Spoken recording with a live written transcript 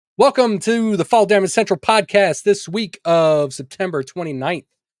Welcome to the Fall Damage Central podcast this week of September 29th,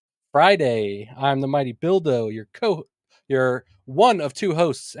 Friday. I'm the Mighty Bildo, your one of two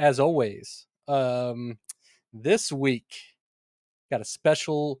hosts, as always. This week, got a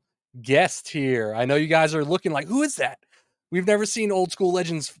special guest here. I know you guys are looking like, who is that? We've never seen Old School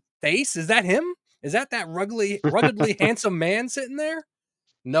Legend's face. Is that him? Is that ruggedly handsome man sitting there?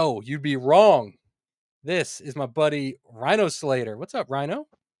 No, you'd be wrong. This is my buddy Rhino Slater. What's up, Rhino?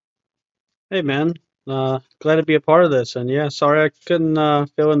 Hey man, glad to be a part of this. And yeah, sorry I couldn't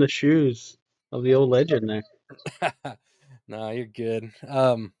fill in the shoes of the old legend there. No, you're good.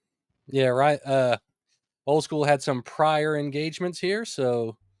 Yeah, right. Old School had some prior engagements here,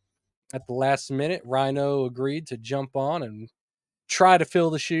 so at the last minute, Rhino agreed to jump on and try to fill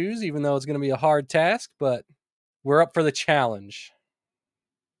the shoes, even though it's going to be a hard task. But we're up for the challenge.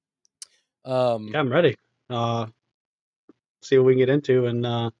 Yeah, I'm ready. See what we can get into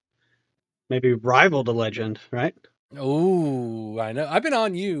and maybe rival the legend, right? Oh, I know. I've been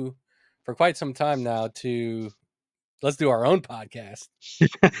on you for quite some time now to let's do our own podcast.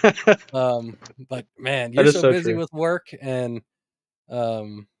 But man, That you're is so so busy true. with work and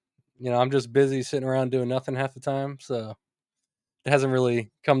I'm just busy sitting around doing nothing half the time, so it hasn't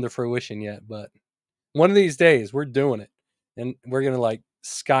really come to fruition yet. But one of these days, we're doing it, and we're gonna like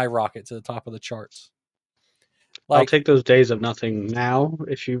skyrocket to the top of the charts. I'll Like, take those days of nothing now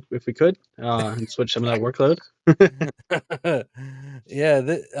if we could and switch some of that workload. yeah,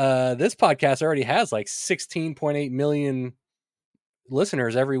 this podcast already has like 16.8 million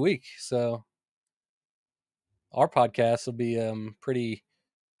listeners every week, so our podcast will be pretty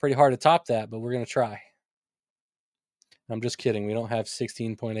hard to top that, but we're gonna try. I'm just kidding. We don't have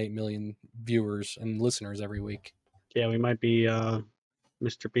 16.8 million viewers and listeners every week. Yeah, we might be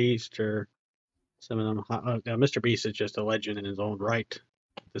Mr. Beast or some of them. Mr. Beast is just a legend in his own right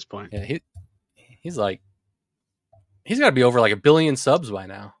at this point. Yeah, he's like he's got to be over like 1 billion subs by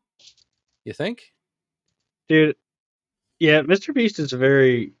now. You think? Dude, yeah, Mr. Beast is a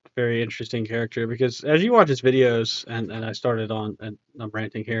very, very interesting character because as you watch his videos, and I started on, and I'm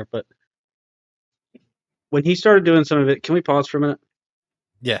ranting here, but when he started doing some of it, can we pause for a minute?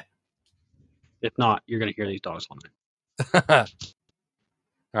 Yeah. If not, you're going to hear these dogs all night.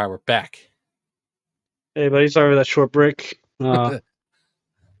 All right, we're back. Hey, buddy, sorry for that short break.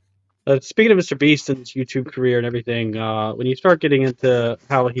 Speaking of Mr. Beast and his YouTube career and everything, when you start getting into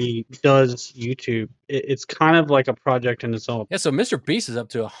how he does YouTube, it's kind of like a project in its own. Yeah, so Mr. Beast is up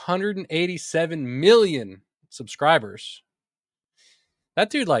to 187 million subscribers. That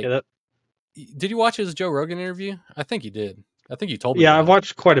dude, like, Yeah, did you watch his Joe Rogan interview? I think you did. I think you told me yeah, I've about it.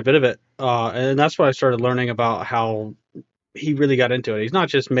 watched quite a bit of it, and that's when I started learning about how he really got into it. He's not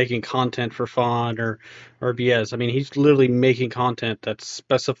just making content for fun or BS. I mean, he's literally making content that's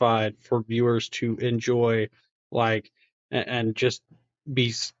specified for viewers to enjoy, like, and just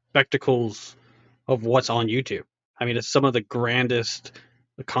be spectacles of what's on YouTube. I mean, it's some of the grandest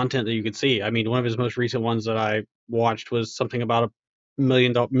content that you could see. I mean, one of his most recent ones that I watched was something about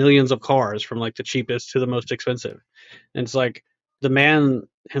millions of cars from like the cheapest to the most expensive. And it's like the man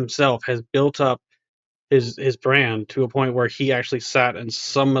himself has built up his brand to a point where he actually sat in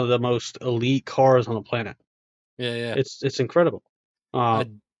some of the most elite cars on the planet. Yeah, yeah. It's incredible. Uh,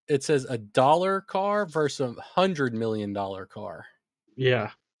 A, it says $1 car versus $100 million car yeah,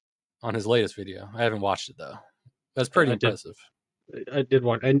 on his latest video. I haven't watched it though. That's pretty I did impressive. I did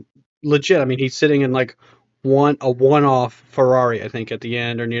one, and legit. I mean, he's sitting in like one-off Ferrari, I think, at the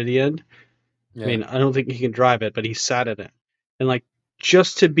end or near the end. I Yeah. mean, I don't think he can drive it, but he sat in it, and like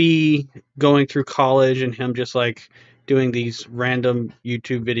just to be going through college and him just like doing these random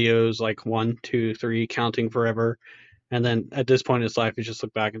YouTube videos, like 1, 2, 3, counting forever, and then at this point in his life, he just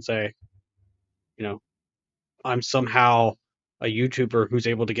look back and say, you know, I'm somehow a YouTuber who's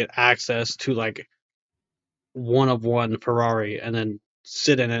able to get access to like one of one Ferrari and then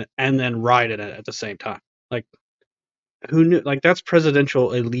sit in it and then ride in it at the same time. Like who knew? Like that's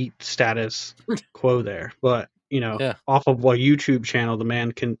presidential elite status quo there. But Yeah. off of a YouTube channel, the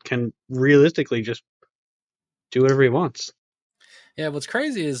man can realistically just do whatever he wants. Yeah, what's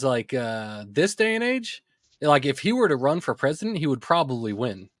crazy is like this day and age, like if he were to run for president, he would probably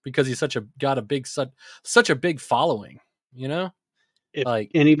win because he's got a big such a big following, you know?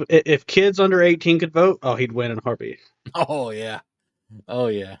 Like If kids under 18 could vote, oh, he'd win in a heartbeat. oh yeah. Oh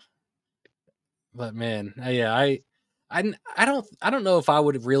yeah. But man, yeah, I don't know if I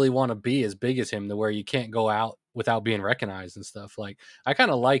would really want to be as big as him to where you can't go out without being recognized and stuff. Like I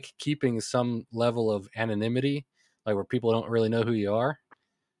kind of like keeping some level of anonymity, like where people don't really know who you are.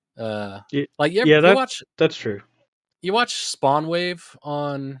 Like Yeah, you that's true. watch Spawn Wave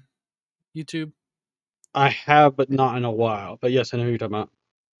on YouTube? I have, but not in a while. But yes, I know who you're talking about.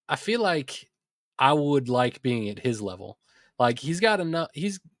 I feel like I would like being at his level. Like he's got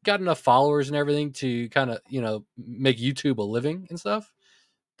enough followers and everything to kind of, make YouTube a living and stuff,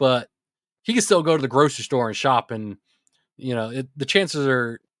 but he can still go to the grocery store and shop, and the chances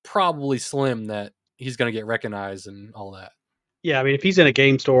are probably slim that he's going to get recognized and all that. Yeah, I mean, if he's in a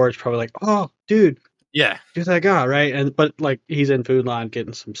game store, it's probably like, oh, dude, Yeah. who's that guy, right? And but like he's in Food Line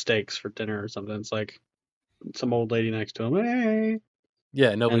getting some steaks for dinner or something. It's like some old lady next to him, hey, Yeah,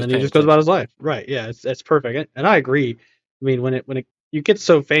 and nobody's then he paying just goes about his attention. life. Right? Yeah, it's perfect, and I agree. I mean, when it you get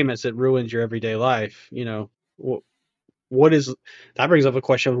so famous, it ruins your everyday life. What is that brings up a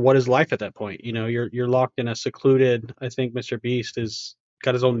question of what is life at that point? You're locked in a secluded. I think Mr. Beast is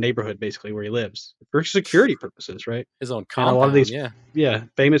got his own neighborhood basically where he lives for security purposes, right? His own And a lot of compound, these, yeah. yeah,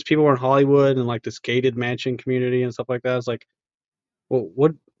 famous people are in Hollywood and like this gated mansion community and stuff like that. It's like, well,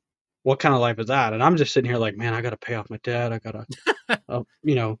 what kind of life is that? And I'm just sitting here like, man, I got to pay off my debt. I gotta, uh,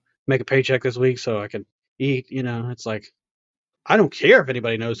 you know, make a paycheck this week so I can eat. It's like I don't care if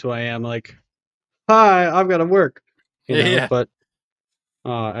anybody knows who I am. Like, hi, I've got to work. Yeah. But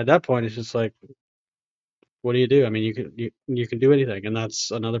at that point, it's just like, what do you do? I mean, you can do anything, and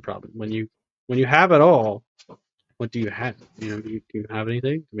that's another problem. When you have it all, what do you have? Do you have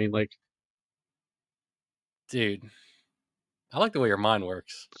anything? I mean, like, Dude, I like the way your mind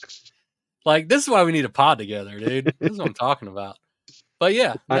works. Like, this is why we need a pod together, dude. This is what I'm talking about. But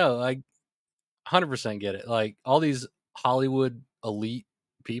yeah, I no, I 100% get it. Like, all these Hollywood elite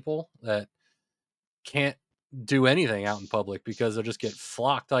people that can't do anything out in public because they'll just get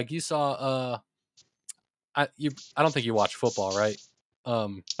flocked. Like, you saw, I don't think you watch football, right?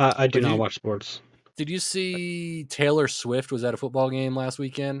 Um, I do but not watch sports. did you see Taylor Swift was at a football game last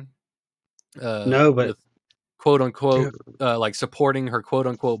weekend? No, but With quote unquote, like supporting her quote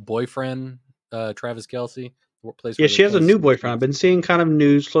unquote boyfriend, Travis Kelsey, plays yeah, for the she has a Kansas new City boyfriend. I've Chiefs. been seeing kind of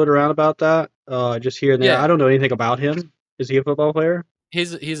news float around about that, just here and there. I Yeah, don't know anything about him. Is he a football player?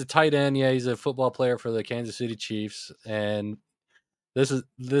 he's a tight end. Yeah, he's a football player for the Kansas City Chiefs, and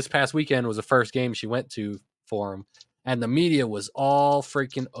this past weekend was the first game she went to for him, and the media was all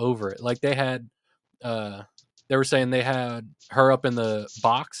freaking over it. Like uh, they were saying they had her up in the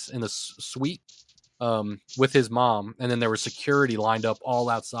box in the suite, with his mom, and then there was security lined up all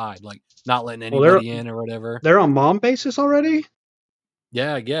outside, like not letting Well, they're anybody in or whatever. they're on mom basis already.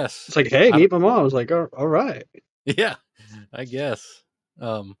 Yeah, I It's guess. like, hey, I don't. meet my mom. I was like, all right. Yeah, I guess.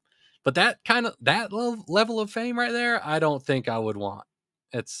 Um, but that level of fame right there, I don't think I would want.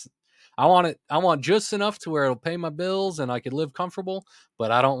 It's I want it. I want just enough to where it'll pay my bills and I could live comfortable.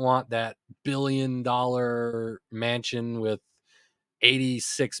 But I don't want that $1 billion mansion with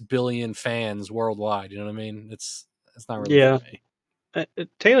 86 billion fans worldwide. You know what I mean? It's not really for Yeah, me.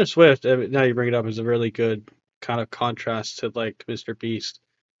 Taylor Swift. I mean, now you bring it up is a really good kind of contrast to like Mr. Beast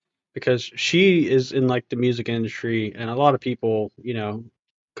because she is in like the music industry and a lot of people,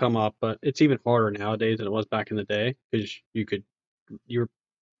 come up, but it's even harder nowadays than it was back in the day because you were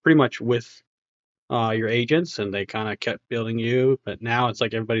pretty much with your agents and they kind of kept building you. But now it's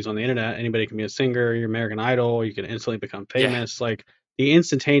like everybody's on the internet. Anybody can be a singer, you're American Idol, you can instantly become Yeah, famous. Like the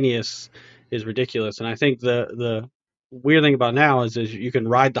instantaneous is ridiculous. And I think the weird thing about now is you can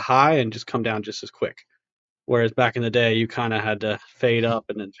ride the high and just come down just as quick. Whereas back in the day, you kind of had to fade up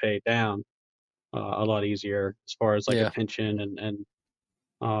and then fade down a lot easier as far as like yeah. attention and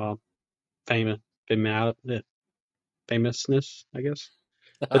uh, famous, famousness, I guess.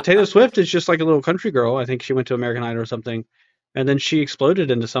 But Taylor Swift is just like a little country girl. I think she went to American Idol or something, and then she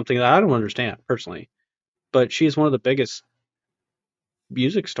exploded into something that I don't understand personally. But she's one of the biggest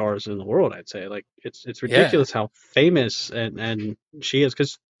music stars in the world. I'd say like it's Yeah, ridiculous how famous and she is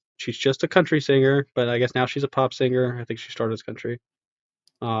because she's just a country singer, but I guess now she's a pop singer. I think she started as country,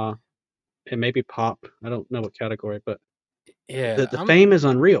 uh, and maybe pop. I don't know what category, but the yeah. the fame is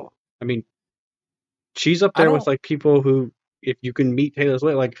unreal. I mean, she's up I there with don't. like people who, if you can meet Taylor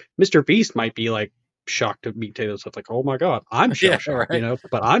Swift, like Mr. Beast might be like shocked to meet Taylor Swift. Like, oh my god, I'm shell Yeah, shocked, right,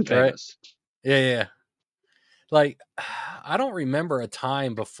 but I'm right. famous. Yeah, yeah. Like, I don't remember a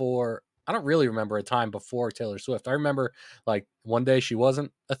time before. I don't really remember a time before Taylor Swift. I remember like one day she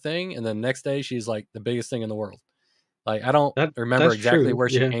wasn't a thing, and then the next day she's like the biggest thing in the world. Like, I don't remember That's exactly true. where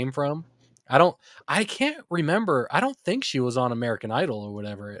she Yeah. came from. I don't. I can't remember. I don't think she was on American Idol or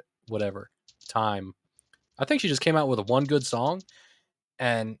whatever time. I think she just came out with one good song,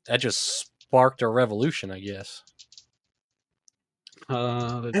 and that just sparked a revolution, I guess.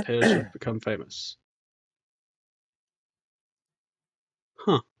 Did Taylor Swift become famous?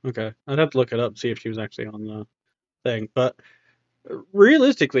 Huh. Okay. I'd have to look it up see if she was actually on the thing. But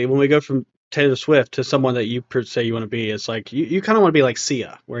realistically, when we go from Taylor Swift to someone that you say you want to be, it's like you kind of want to be like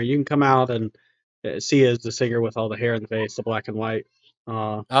Sia, where you can come out and Sia is the singer with all the hair in the face, the black and white.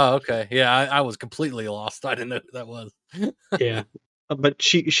 Oh, okay. Yeah, I was completely lost. I didn't know who that was. Yeah, but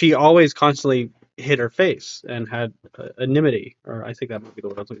she always constantly hid her face and had anonymity, or I think that might be the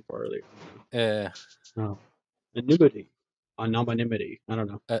word I was looking for earlier. Yeah. No, anonymity, anonymity. I don't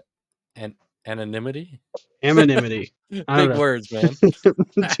know. Uh, and anonymity. Anonymity. I Big don't words, man.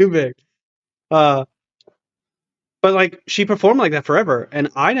 know. Too big. Uh, but like she performed like that forever, and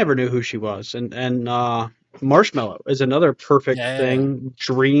I never knew who she was. And Marshmallow is another perfect Yeah. thing.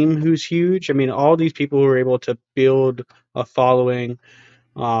 Dream, who's huge. I mean, all these people who are able to build a following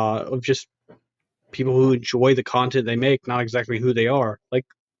of just people who enjoy the content they make, not exactly who they are. Like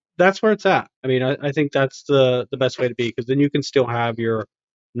that's where it's at. I mean, I think that's the best way to be because then you can still have your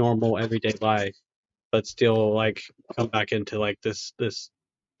normal everyday life, but still like come back into like this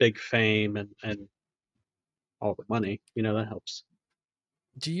big fame and all the money. You know that helps.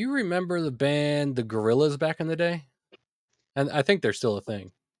 Do you remember the band The Gorillas back in the day? And I think they're still a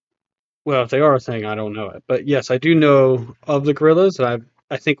thing. Well, if they are a thing, I don't know it, but yes, I do know of the Gorillas.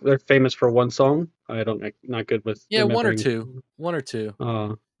 I think they're famous for one song. I don't not good with Yeah, one or remembering. two. One or two.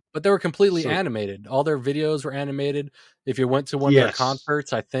 Uh, But they were completely so animated. All their videos were animated. If you went to one of their yes.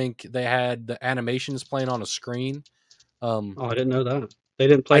 concerts, I think they had the animations playing on a screen. Um, Oh, I didn't know that. They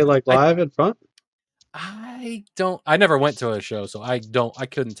didn't play I like I live in front. I don't. I never went to a show, so I don't. I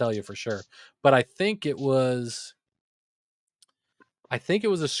couldn't tell you for sure. But I think it was. I think it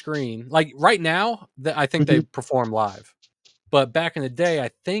was a screen. Like right now, I think they Mhm. perform live. But back in the day,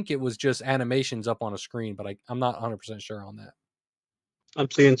 I think it was just animations up on a screen. But I'm not 100% sure on that. I'm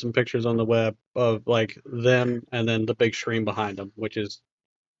seeing some pictures on the web of like them and then the big screen behind them, which is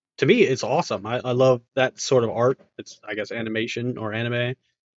to me it's awesome. I love that sort of art. It's I guess animation or anime,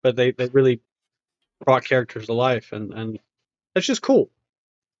 but they really brought characters to life and that's just cool.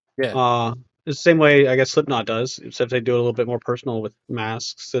 Yeah. It's the same way I guess Slipknot does, except they do it a little bit more personal with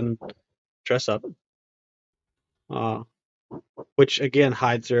masks and dress up, uh, which again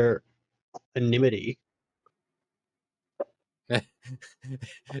hides their anonymity.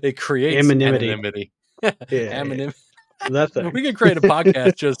 It creates Anonymity. anonymity. Yeah, Anonym. that thing. We could create a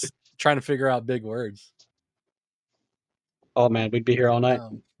podcast just trying to figure out big words. Oh man, we'd be here all night.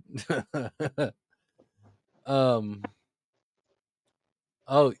 Um, um,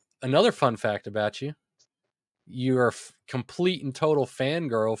 oh, another fun fact about you. You are complete and total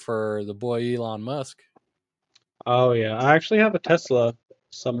fangirl for the boy Elon Musk. Oh yeah, I actually have a Tesla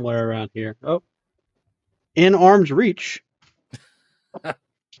somewhere around here. Oh, in arm's reach.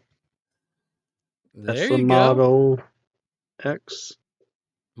 There Tesla you go. Model X.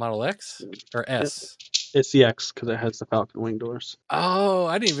 Model X or Yep. S? It's the X because it has the Falcon wing doors. Oh,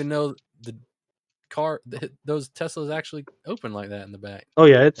 I didn't even know the those Teslas actually open like that in the back. Oh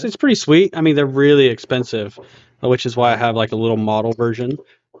yeah, it's That's, it's pretty sweet. I mean, they're really expensive, which is why I uh, have like a little model version.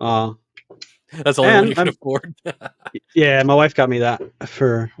 Uh, that's the only one and you can I'm afford. yeah, my wife got me that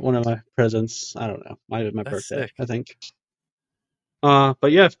for one of my presents. I don't know, might have been my That's birthday, sick. I think.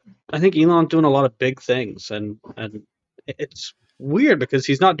 But yeah, I think Elon's doing a lot of big things, and it's weird because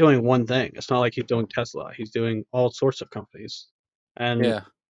he's not doing one thing. It's not like he's doing Tesla. He's doing all sorts of companies, and Yeah,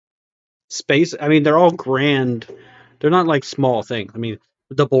 space. I mean, they're all grand. They're not like small things. I mean,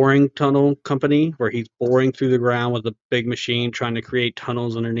 the boring tunnel company where he's boring through the ground with a big machine trying to create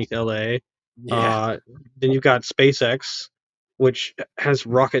tunnels underneath LA. yeah, Uh, then you've got SpaceX, which has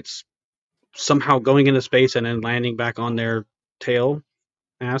rockets somehow going into space and then landing back on their tail,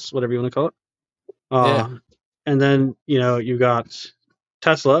 ass, whatever you want to call it. yeah. Uh, and then you got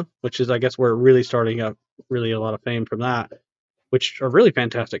Tesla, which is I guess we're really starting up really a lot of fame from that, which are really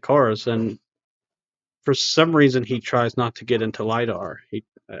fantastic cars. And for some reason, he tries not to get into lidar.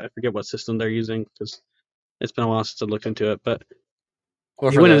 I forget what system they're using because it's been a while since I looked into it. But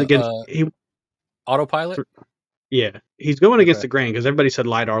Or he for went in the against autopilot. yeah, he's going against Okay. the grain because everybody said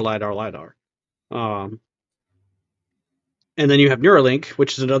lidar, lidar, lidar. Um, and then you have Neuralink,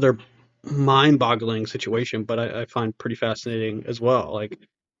 which is another mind-boggling situation, but I find pretty fascinating as well. Like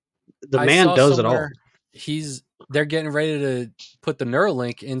the I man saw does it all. somewhere they're getting ready to put the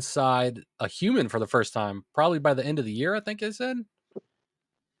Neuralink inside a human for the first time, probably by the end of the year. I think they said.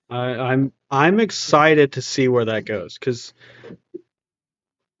 I'm excited to see where that goes because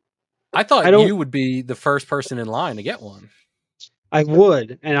I I thought don't you would be the first person in line to get one.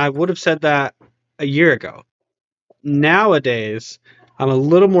 I would have said that a year ago. Nowadays, I'm a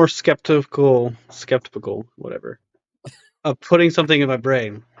little more skeptical, whatever, of putting something in my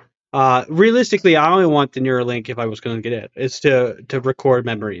brain. Realistically, I only want the Neuralink if I was going to get it. It's to record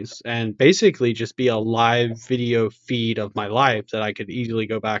memories and basically just be a live video feed of my life that I could easily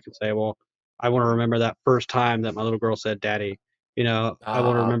go back and say, well, I want to remember that first time that my little girl said, "Daddy." I want to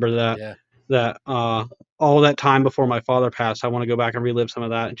Ah, remember yeah. that all that time before my father passed. I want to go back and relive some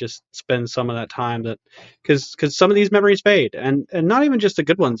of that and just spend some of that time that because some of these memories fade and not even just the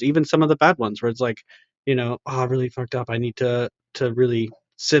good ones, even some of the bad ones where it's like, I really fucked up. I need to really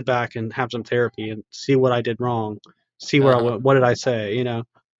sit back and have some therapy and see what I did wrong, see where I Uh-huh. went, what did I say,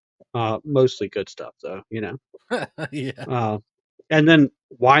 mostly good stuff though, Yeah. uh, and then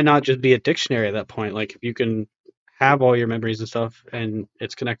why not just be a dictionary at that point? Like if you can have all your memories and stuff and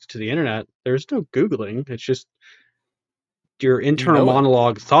it's connected to the internet, there's no Googling. It's just your You internal know it.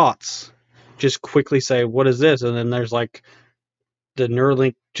 monologue thoughts. Just quickly say, what is this? And then there's like the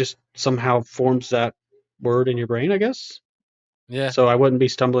Neuralink just somehow forms that word in your brain, I guess. Yeah. So I wouldn't be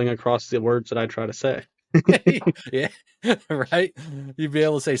stumbling across the words that I try to say. Yeah. Right? You'd be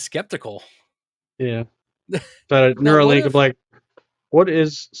able to say skeptical. Yeah. But Now, what Neuralink would be if like, what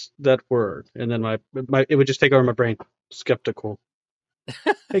is that word? And then my it would just take over my brain. Skeptical.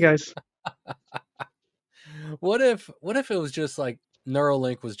 Hey guys. what if it was just like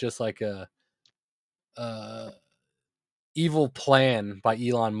Neuralink was just like a evil plan by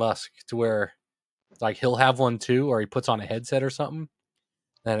Elon Musk to where like he'll have one too, or he puts on a headset or something,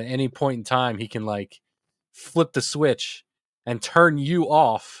 and at any point in time he can like flip the switch and turn you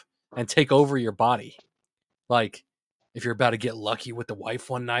off and take over your body. Like if you're about to get lucky with the wife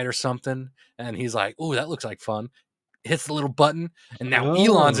one night or something, and he's like, "Ooh, that looks like fun," hits the little button, and now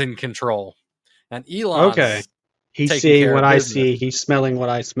Elon's Oh. in control, and Okay. Elon's He's taking seeing care what of I business. see. He's smelling what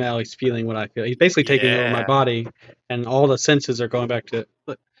I smell. He's feeling what I feel. He's basically taking over my Yeah. body, and all the senses are going back to.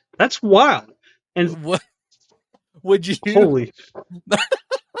 Look, that's wild. And What would you holy,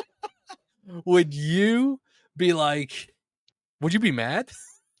 would you be like? Would you be mad?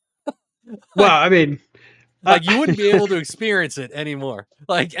 well, I mean, uh, Like you wouldn't be able to experience it anymore.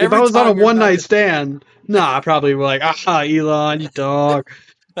 Like if I every was on a time you're one about night to, stand, nah, I probably would like, Elon, you dog.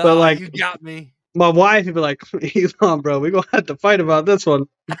 But oh, like you got me. my wife would be like, Elon, bro, we gonna have to fight about this one.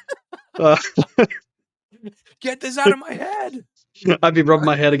 Uh, Get this out of my head. I'd be rubbing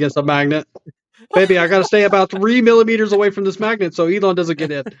my head against a magnet. Baby, I gotta stay about 3 millimeters away from this magnet so Elon doesn't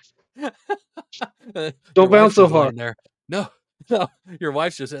get in. Your Don't bounce wife's so just hard. laying there. No, no. Your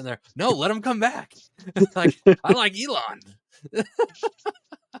wife's just sitting there. No, let him come back. Like I like Elon.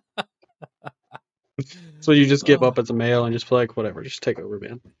 So you just give Oh up as a male and just be like, whatever, just take over,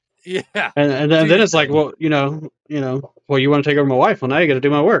 man. yeah, And do then your it's like, thing. well, well, you want to take over my wife? Well, now you got to do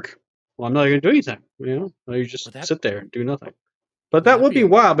my work. Well, I'm not going to do anything. Well, you just Would that sit there and do nothing. But would that that would be be a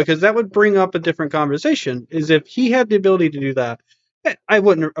wild because that would bring up a different conversation. Is if he had the ability to do that, I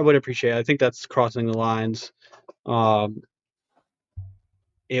would appreciate it. I think that's crossing the lines. Um,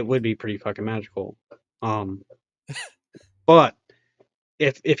 it would be pretty fucking magical. Um, but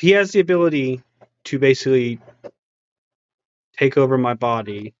if he has the ability to basically take over my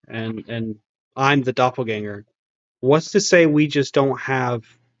body and I'm the doppelganger, what's to say we just don't have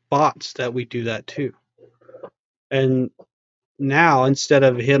bots that we do that too? And now instead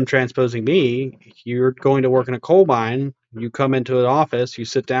of him transposing me, you're going to work in a coal mine. You come into an office, you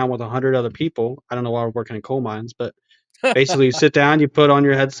sit down with 100 other people. I don't know why we're working in coal mines, but basically you sit down, you put on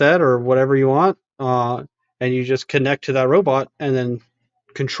your headset or whatever you want, and you just connect to that robot and then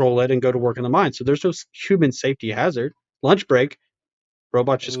control it and go to work in the mine. So there's no human safety hazard. Lunch break,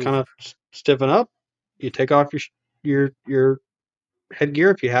 robots just ooh? kind of stiffen up. You take off your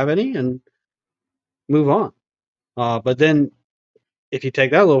headgear if you have any, and move on. But then if you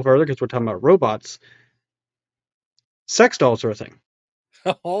take that a little further, because we're talking about robots, sex dolls are a thing,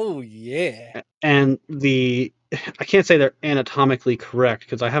 Oh yeah. and I can't say they're anatomically correct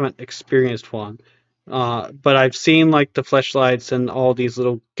because I haven't experienced one. But I've seen like the fleshlights and all these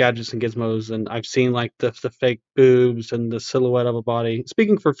little gadgets and gizmos, and I've seen like the fake boobs and the silhouette of a body.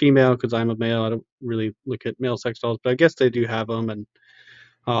 Speaking for female, because I'm a male, I don't really look at male sex dolls, but I guess they do have them. And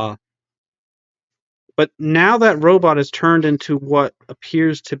uh, but now that robot is turned into what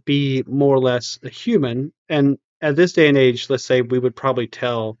appears to be more or less a human, and at this day and age, let's say we would probably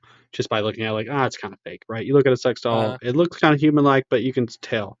tell just by looking at it, like, it's kind of fake, right? You look at a sex doll, Uh it looks kind of human-like, but you can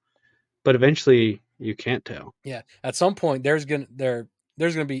tell. But eventually, you can't tell. yeah. At some point, there's gonna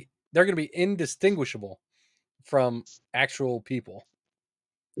be they're gonna be indistinguishable from actual people.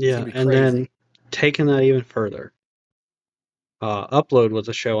 It's gonna Yeah, be and then crazy. taking that even further, Upload was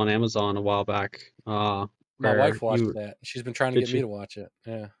a show on Amazon a while back, My where wife watched that. She's been trying to did get me she? to watch it.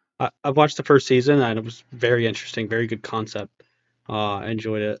 Yeah. I've watched the first season and it was very interesting, very good concept. I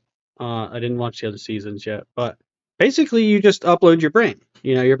enjoyed it. I didn't watch the other seasons yet, but basically you just upload your brain.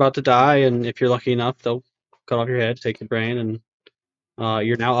 You're about to die, and if you're lucky enough, they'll cut off your head, take your brain, and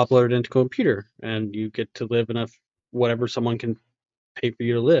you're now uploaded into a computer, and you get to live enough whatever someone can pay for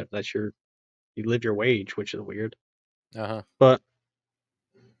you to live. You live your wage, which is weird. Uh-huh. But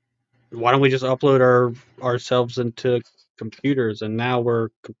why don't we just upload ourselves into computers, and now we're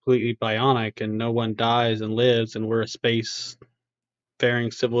completely bionic, and no one dies and lives, and we're a space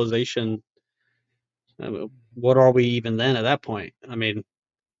faring civilization. I mean, what are we even then at that point? I mean,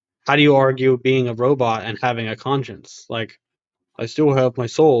 how do you argue being a robot and having a conscience? Like, I still have my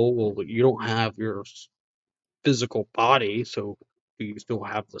soul. Well, you don't have your physical body, so do you still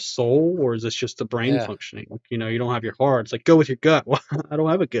have the soul, or is this just the brain Yeah. functioning? You don't have your heart. It's like, go with your gut. Well, I don't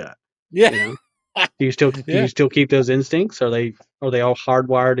have a gut. Yeah. You know, do you Yeah. still keep those instincts? Are they all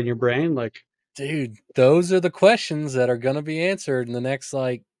hardwired in your brain? Like, Dude, those are the questions that are going to be answered in the next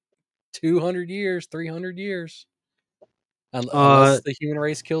like 200 years, 300 years. uh, Unless the human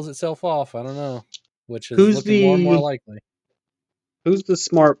race kills itself off. I don't know, which is who's looking more and more the likely. who's the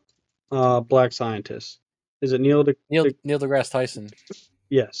smart black scientist? Is it Neil? Neil deGrasse Tyson.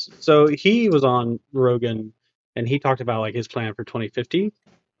 Yes. So he was on Rogan, and he talked about like his plan for 2050.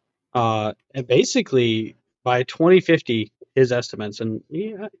 And basically by 2050, his estimates, and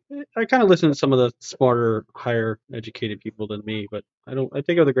yeah, I kind of listen to some of the smarter, higher educated people than me, but I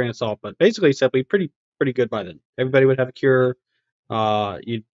take it with a grain of salt. But basically, he said we'd pretty good by then. Everybody would have a cure.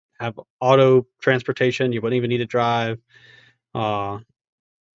 You'd have auto transportation. You wouldn't even need to drive. Uh,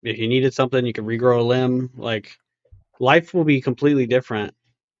 if you needed something, you could regrow a limb. Like life will be completely different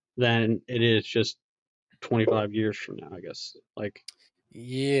than it is just 25 years from now, I guess. Like,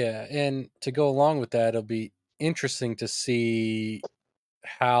 Yeah, and to go along with that, it'll be interesting to see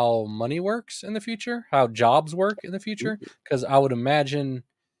how money works in the future, how jobs work in the future, because I would imagine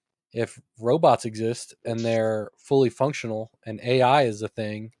if robots exist and they're fully functional and AI is a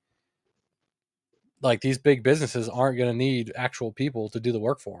thing, like these big businesses aren't going to need actual people to do the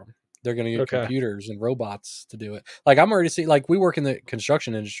work for them. They're going to need okay, computers and robots to do it. Like I'm already seeing, like we work in the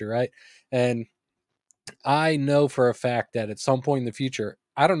construction industry, right? And I know for a fact that at some point in the future,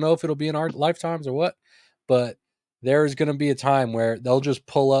 I don't know if it'll be in our lifetimes or what, but there's going to be a time where they'll just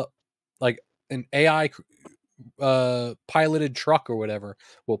pull up like an AI piloted truck or whatever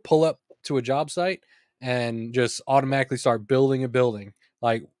will pull up to a job site and just automatically start building a building,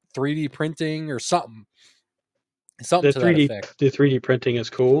 like 3D printing or something the to that 3D effect. the 3D printing is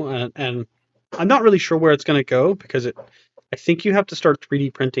cool, and I'm not really sure where it's going to go because I think you have to start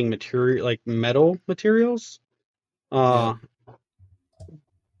 3D printing material like metal materials. Yeah. Uh,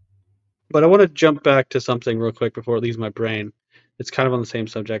 but I want to jump back to something real quick before it leaves my brain. It's kind of on the same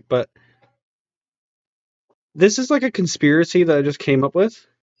subject, but this is like a conspiracy that I just came up with.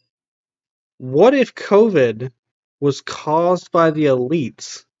 What if COVID was caused by the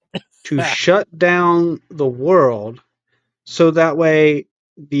elites to shut down the world so that way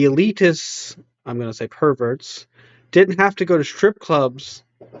the elitists, I'm going to say perverts, didn't have to go to strip clubs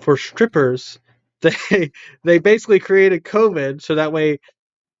for strippers. They they basically created COVID so that way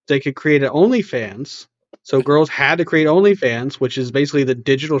they could create an OnlyFans. So girls had to create OnlyFans, which is basically the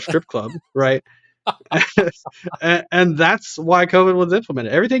digital strip club, right? And that's why COVID was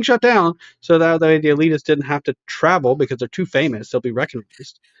implemented. Everything shut down so that way the elitists didn't have to travel because they're too famous. They'll be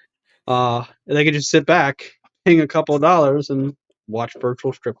recognized. And they could just sit back, paying a couple of dollars, and watch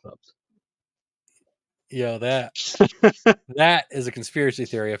virtual strip clubs. Yeah, that is a conspiracy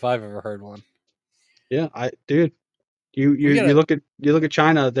theory if I've ever heard one. Yeah, dude, you you We you gotta look at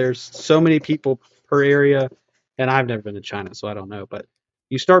China. There's so many people per area, and I've never been to China, so I don't know. But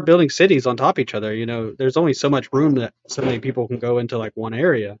you start building cities on top of each other. There's only so much room that so many people can go into like one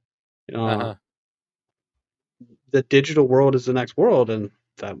area. Uh, uh-huh. the digital world is the next world, and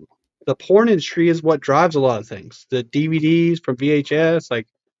the porn industry is what drives a lot of things. The DVDs from VHS, like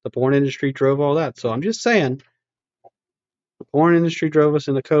the porn industry drove all that. So I'm just saying, the porn industry drove us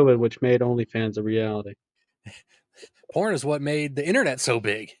into COVID, which made OnlyFans a reality. Porn is what made the internet so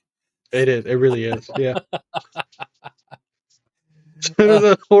big. It is. It really is. Yeah. As soon as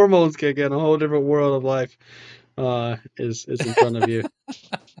Uh, the hormones kick in, a whole different world of life is in front of you.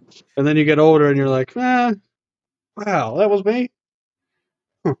 And then you get older, and you're like, wow, that was me.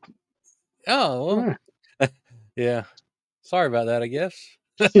 Huh. oh Yeah. well. Yeah. Sorry about that, I guess.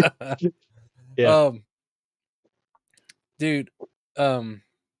 Yeah. um, dude, um,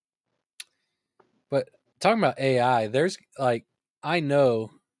 but talking about AI, there's like I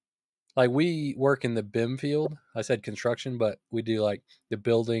know like we work in the BIM field. I said construction, but we do like the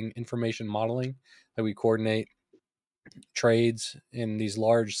building information modeling. Like we coordinate. trades in these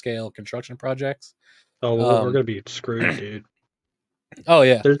large scale construction projects. Oh, well, we're Um, gonna be screwed, dude. oh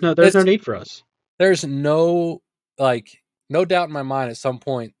yeah, There's no it's need for us. there's no like no doubt in my mind at some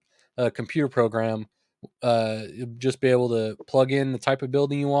point a computer program you'll just be able to plug in the type of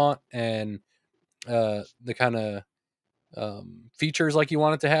building you want and the kind of features like you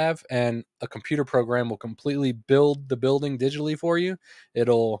want it to have, and a computer program will completely build the building digitally for you.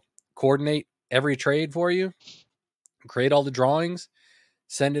 It'll coordinate every trade for you, create all the drawings,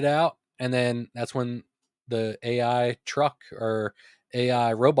 send it out, and then that's when the AI truck or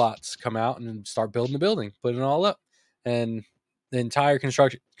AI robots come out and start building the building, putting it all up, and the entire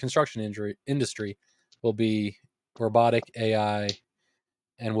construction industry will be robotic AI,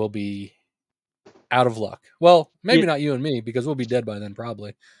 and will be out of luck. Well, Yeah, maybe not you and me because we'll be dead by then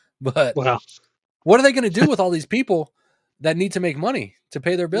probably. But well, what are they going to do with all these people that need to make money to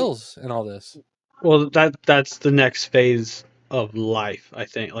pay their bills and all this? well, that's the next phase of life, I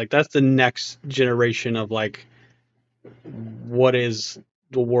think. Like that's the next generation of like what is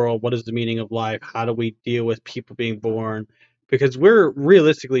the world? What is the meaning of life? How do we deal with people being born? Because we're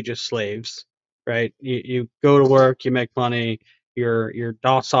realistically just slaves, right? You go to work, you make money, you're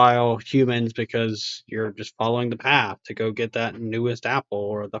docile humans because you're just following the path to go get that newest Apple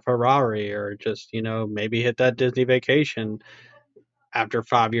or the Ferrari or just, maybe hit that Disney vacation after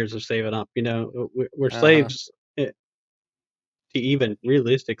 5 years of saving up. We're Uh-huh. slaves to even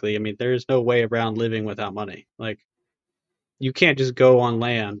realistically. I mean, there's no way around living without money. Like you can't just go on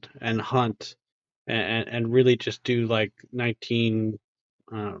land and hunt and really just do like 1920s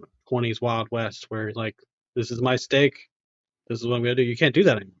Wild West where like this is my steak, this is what I'm gonna do. You can't do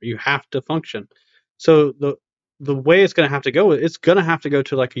that anymore. You have to function. So the way it's gonna have to go, it's gonna have to go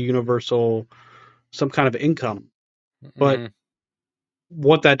to like a universal some kind of income. But Hmm.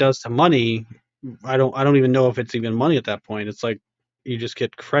 what that does to money, I don't even know if it's even money at that point. It's like you just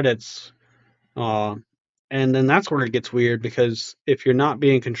get credits. Uh, and then that's where it gets weird because if you're not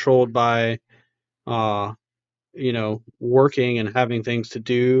being controlled by uh, working and having things to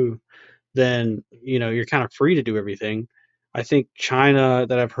do, then you're kind of free to do everything. I think China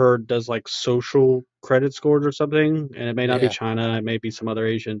that I've heard does like social credit scores or something, and it may not be Yeah. China, it may be some other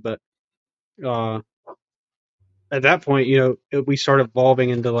Asian, but uh, at that point, we start evolving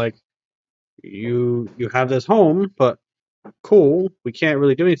into like you have this home, but cool, we can't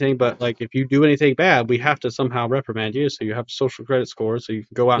really do anything. But like if you do anything bad, we have to somehow reprimand you. So you have social credit scores, so you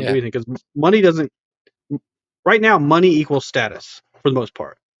can go out and do Yeah. anything because money doesn't right now, money equals status for the most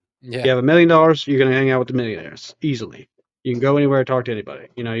part. You Yeah. have $1 million, you're gonna hang out with the millionaires easily. You can go anywhere and talk to anybody.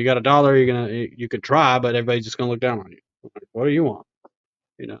 You got $1, you could try, but everybody's just gonna look down on you. Like, what do you want?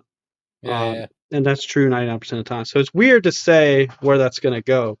 You know, Yeah. Yeah. and that's true 99% of the time. So it's weird to say where that's gonna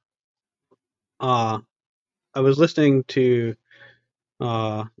go. Uh, I was listening to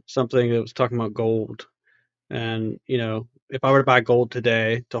something that was talking about gold, and if I were to buy gold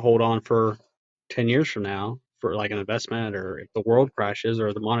today to hold on for 10 years from now for like an investment, or if the world crashes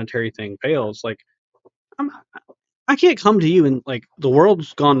or the monetary thing fails, like I'm I can't come to you and like the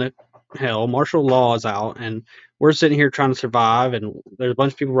world's gone to hell, martial law is out, and we're sitting here trying to survive, and there's a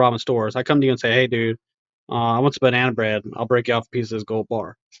bunch of people robbing stores. I come to you and say, "Hey, dude, I want some banana bread. I'll break you off a piece of this gold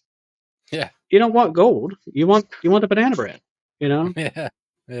bar." Yeah. You don't want gold. You want the banana bread. You know. Yeah.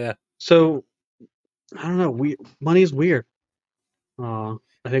 Yeah. So I don't know. Money is weird. Uh,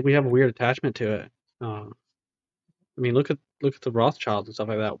 I think we have a weird attachment to it. I mean, look at the Rothschilds and stuff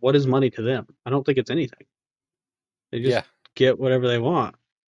like that. What is money to them? I don't think it's anything. They just Yeah. get whatever they want.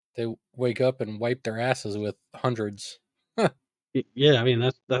 They wake up and wipe their asses with hundreds. Yeah, I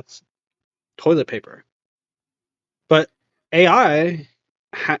mean that's toilet paper. But AI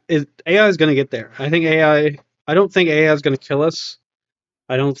AI is going to get there. I think AI. I don't think AI is going to kill us.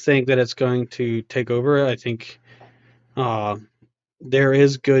 I don't think that it's going to take over. I think uh, there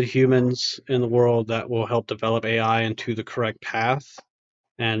is good humans in the world that will help develop AI into the correct path.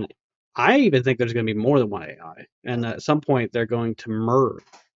 And I even think there's going to be more than one AI. And at some point, they're going to merge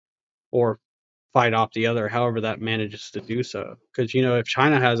or fight off the other, however that manages to do so. Because, if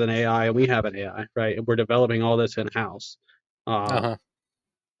China has an AI and we have an AI, right, and we're developing all this in house, uh, Uh-huh.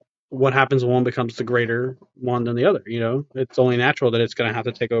 what happens when one becomes the greater one than the other? It's only natural that it's going to have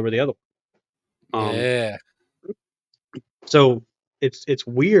to take over the other. Um, Yeah. so it's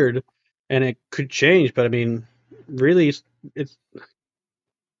weird, and it could change. But I mean, really, it's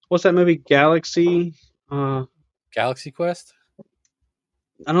what's that movie Galaxy? Galaxy Quest?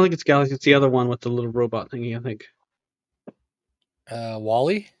 I don't think it's Galaxy. It's the other one with the little robot thingy. I think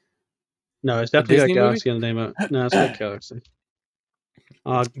Wally? no, it's The definitely got Disney movie? Galaxy in the name of it. No, it's got Galaxy.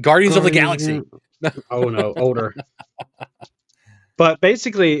 Guardians of the Guardians of Galaxy. the Oh no, older. But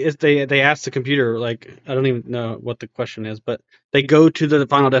basically, is they ask the computer, like, I don't even know what the question is, but they go to the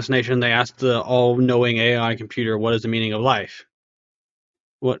final destination. They ask the all-knowing AI computer, "What is the meaning of life?"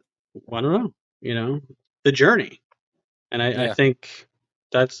 What I don't know. The journey, and I Yeah. think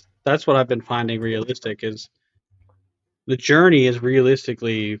that's what I've been finding realistic is the journey is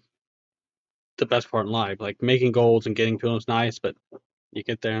realistically the best part in life. Like making goals and getting to them is nice, but you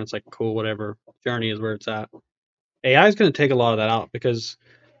get there and it's like cool, whatever. Journey is where it's at. AI is going to take a lot of that out because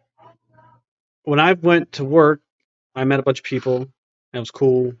when I went to work, I met a bunch of people. And it was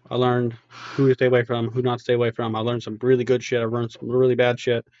cool. I learned who to stay away from, who not to stay away from. I learned some really good shit. I learned some really bad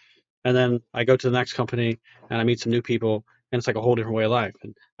shit. And then I go to the next company and I meet some new people, and it's like a whole different way of life.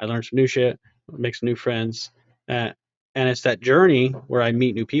 And I learn some new shit, make some new friends, uh, and it's that journey where I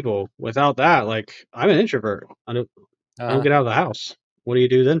meet new people. Without that, like I'm an introvert. I don't Uh-huh. get out of the house. What do you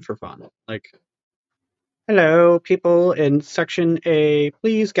do then for fun? Like, hello, people in section A,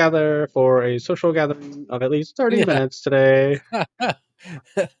 please gather for a social gathering of at least 30 Yeah. minutes today. They're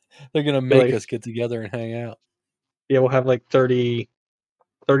gonna You're make like, us get together and hang out. yeah, we'll have like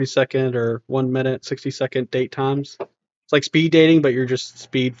 30-second or 1 minute, 60-second date times. It's like speed dating, but you're just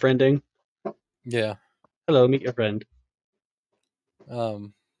speed friending. Yeah. Hello, meet your friend.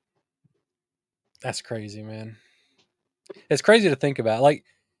 Um, that's crazy, man. It's crazy to think about. Like,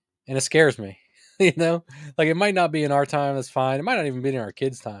 and it scares me. You know, like it might not be in our time. That's fine. It might not even be in our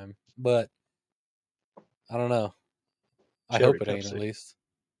kids' time. But I don't know. I Cherry hope it ain't at Pepsi. least.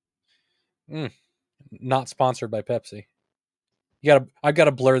 Mm, not sponsored by Pepsi. You gotta. I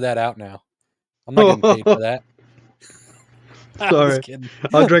gotta blur that out now. I'm not getting paid for that. I'm just Sorry. kidding.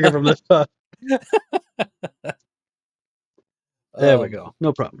 I'll drink it from this cup. There we um. go.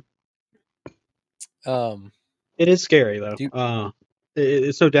 No problem. Um. It is scary though. Do.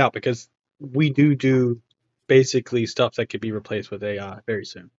 It's no doubt because we do basically stuff that could be replaced with AI very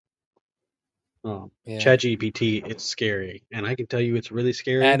soon. Yeah. ChatGPT, it's scary, and I can tell you, it's really And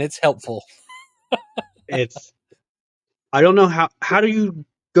scary. it's helpful. It's I don't know how do you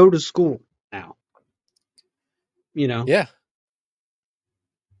go to school now? You know, Yeah.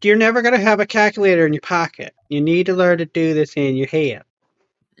 you're never gonna have a calculator in your pocket. You need to learn to do this in your head.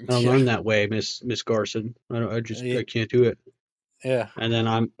 I don't Yeah. learn that way, Miss Garson. I can't do it. Yeah. And then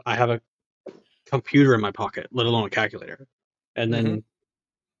I have a computer in my pocket, let alone a calculator. And Mm-hmm. then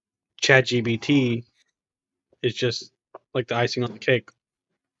ChatGPT is just like the icing on the cake.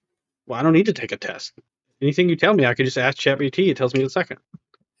 Well, I don't need to take a test. Anything you tell me, I can just ask ChatGPT. It tells me in a second.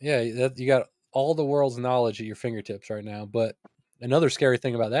 Yeah. That you got all the world's knowledge at your fingertips right now. But another scary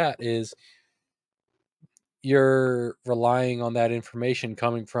thing about that is you're relying on that information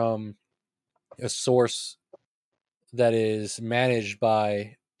coming from a source that is managed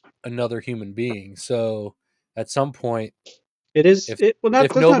by another human being. So at some point, It is if it well not if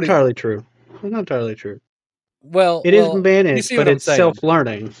that's not nobody, entirely true. That's not entirely true. well, It is well, you managed, see but what I'm it's saying.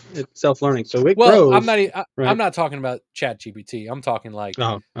 self-learning. It's self-learning, so it Well, grows, I'm right? not talking about Chat GPT. I'm talking like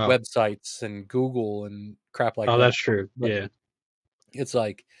Oh, oh, websites and Google and crap like oh, that's that. true. But Yeah, it's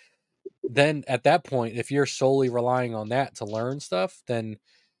like then at that point, if you're solely relying on that to learn stuff, then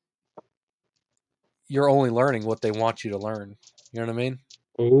you're only learning what they want you to learn. You know what I mean?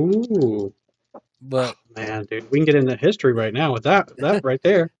 ooh, But man, dude, we can get into history right now with that right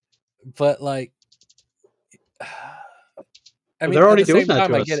there. but like I mean, They're at already the doing same that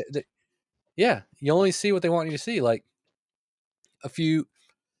time, to I get us. it. Yeah, you only see what they want you to see. Like a few,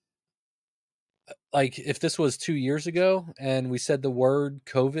 like if this was 2 years ago and we said the word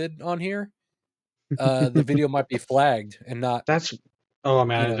COVID on here, the video might be flagged and not, That's oh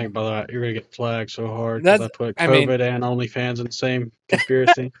man, I you didn't know, think about that. You're gonna get flagged so hard because that's. I put I mean, COVID and OnlyFans in the same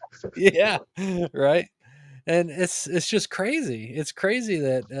conspiracy. yeah, right. And it's just crazy. It's crazy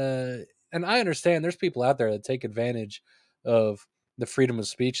that, and I understand there's people out there that take advantage of the freedom of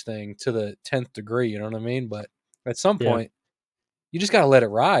speech thing to the 10th degree. You know what I mean? But at some Yeah, point, you just got to let it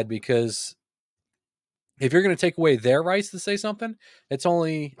ride because if you're going to take away their rights to say something, it's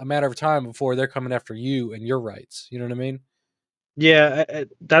only a matter of time before they're coming after you and your rights. You know what I mean? yeah,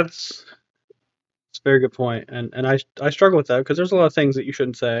 that's a very good point, and I struggle with that because there's a lot of things that you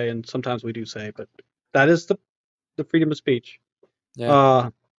shouldn't say, and sometimes we do say, but that is the freedom of speech. Yeah. Uh,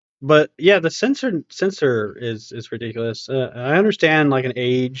 but yeah, the censor is ridiculous. I understand like an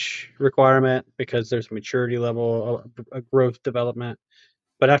age requirement because there's a maturity level, a growth development,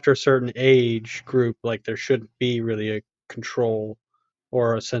 but after a certain age group, like there shouldn't be really a control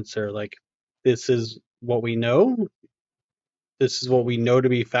or a censor. Like this is what we know. This is what we know to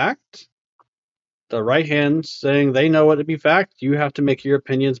be fact. the right hand saying they know what to be fact. You have to make your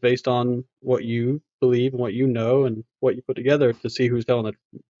opinions based on what you believe and what you know and what you put together to see who's telling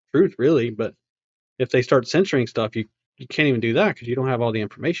the truth, really. But if they start censoring stuff, you can't even do that because you don't have all the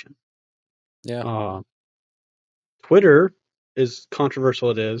information. Yeah. Uh, Twitter, is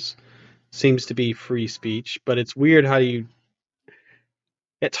controversial it is, seems to be free speech, but it's weird how you.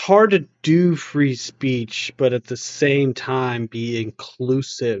 It's hard to do free speech, but at the same time be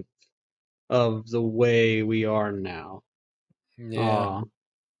inclusive of the way we are now. Yeah.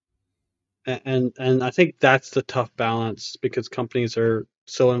 Uh, and I think that's the tough balance because companies are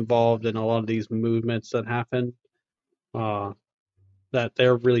so involved in a lot of these movements that happen, uh, that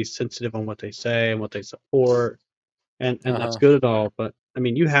they're really sensitive on what they say and what they support, and that's Uh-huh. good and all. But I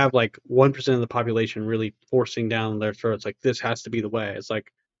mean, you have like 1% of the population really forcing down their throats, like this has to be the way. It's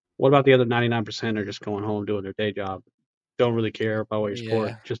like, what about the other 99% are just going home doing their day job, don't really care about what you support,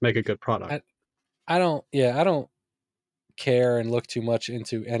 Yeah. just make a good product. I don't care and look too much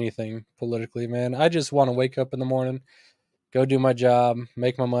into anything politically, man. I just want to wake up in the morning, go do my job,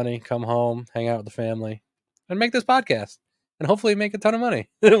 make my money, come home, hang out with the family, and make this podcast, and hopefully make a ton of money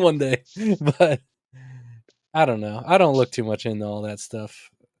one day. But I don't know. I don't look too much into all that stuff.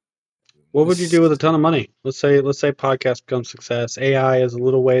 What would you It's, do with a ton of money? Let's say podcast becomes success. AI is a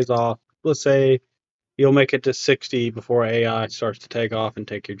little ways off. Let's say you'll make it to 60 before AI starts to take off and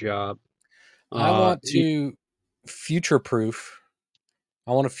take your job. I Uh, want to future proof.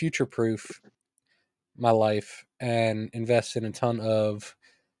 I want to future proof my life and invest in a ton of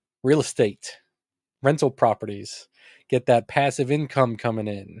real estate, rental properties, get that passive income coming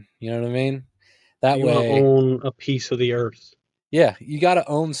in. You know what I mean? That you want to way, own a piece of the earth. yeah, you got to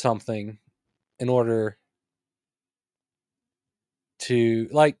own something in order to,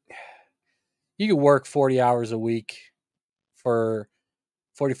 like, you could work 40 hours a week for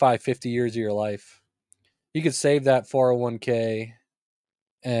 45, 50 years of your life. You could save that 401k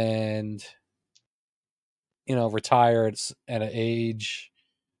and, retire at an age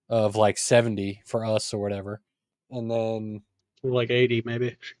of like 70 for us or whatever. And then, Like 80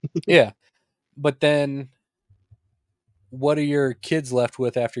 maybe. yeah, but then what are your kids left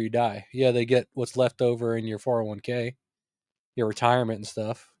with after you die? Yeah, they get what's left over in your 401k, your retirement and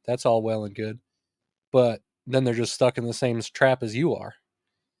stuff. That's all well and good. But then they're just stuck in the same trap as you are.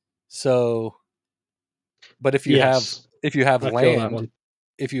 So, but Yes, if you have I feel that land, one.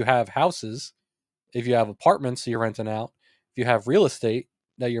 if you have houses, if you have apartments you're renting out, if you have real estate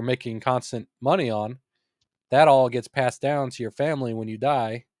that you're making constant money on, that all gets passed down to your family when you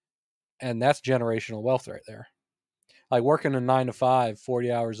die, and that's generational wealth right there. Like working a 9 to 5,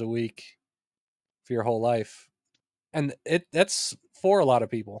 40 hours a week for your whole life. And that's for a lot of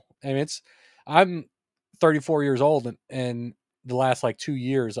people. I mean, I'm 34 years old, and the last like 2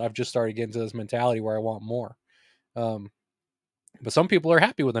 years I've just started getting to this mentality where I want more. Um, but some people are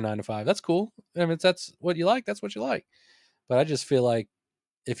happy with a 9 to 5. That's cool. I mean, if that's what you like, that's what you like. But I just feel like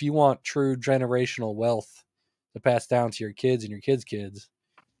if you want true generational wealth to pass down to your kids and your kids' kids,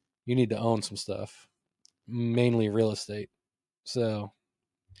 you need to own some stuff, mainly real estate. So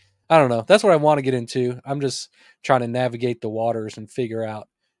I don't know. That's what I want to get into. I'm just trying to navigate the waters and figure out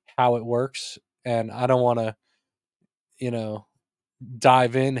how it works. And I don't want to, you know,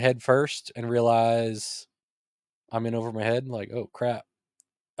 dive in head first and realize I'm in over my head. Like, oh crap,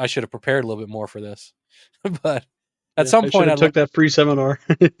 I should have prepared a little bit more for this. But at Yeah, some I should point, have took that free seminar.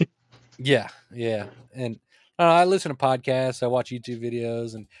 yeah, yeah. And I listen to podcasts, I watch YouTube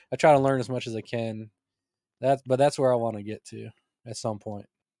videos, and I try to learn as much as I can. But that's where I want to get to at some point.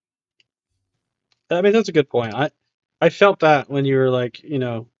 I mean, that's a good point. I felt that when you were like,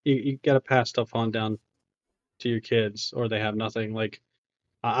 you got to pass stuff on down to your kids or they have nothing. Like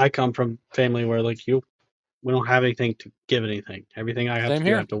I come from family where like we don't have anything to give anything. Everything I have to Same do, I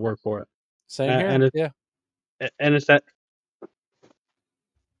here. have to work for it. Same And here. it Yeah. and it's that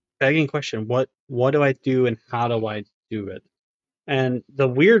begging question: what do I do and how do I do it? And the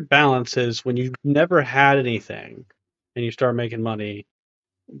weird balance is when you've never had anything and you start making money,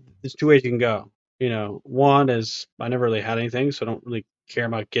 there's two ways you can go. One is I never really had anything, so I don't really care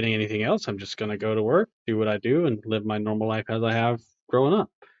about getting anything else. I'm just gonna go to work, do what I do, and live my normal life as I have growing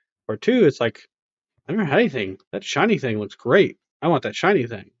up. Or two, it's like I never had anything. That shiny thing looks great. I want that shiny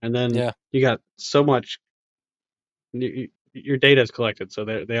thing. And then Yeah. you got so much. Your data is collected, so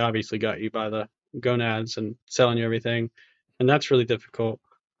they obviously got you by the gonads and selling you everything, and that's really difficult.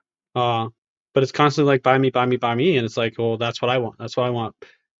 Uh, but it's constantly like buy me, buy me, buy me, and it's like, well, that's what I want. That's what I want.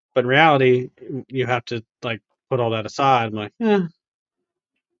 But in reality, you have to like put all that aside. I'm like,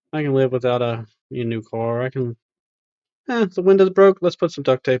 I can live without a new car. I can. The window's broke. Let's put some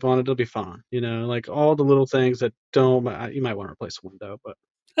duct tape on it. It'll be fine. Like all the little things that don't. You might want to replace the window, but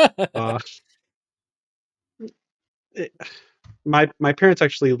uh, it, my parents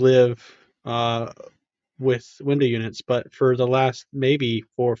actually live uh with window units, but for the last maybe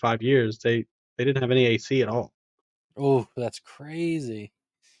 4 or 5 years, they didn't have any AC at all. Oh, that's crazy.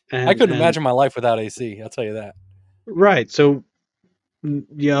 I And couldn't and imagine my life without AC. I'll tell you that. right, so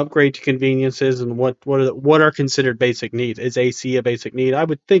you upgrade to conveniences, and what are considered basic needs? Is AC a basic need? I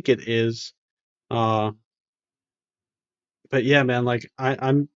would think it is. Uh, but yeah, man, like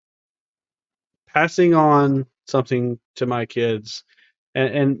I'm passing on something to my kids,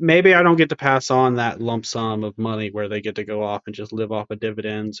 and maybe I don't get to pass on that lump sum of money where they get to go off and just live off of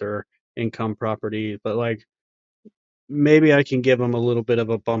dividends or income property, but like maybe I can give them a little bit of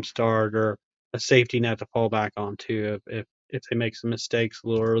a bump start or a safety net to fall back onto if they make some mistakes a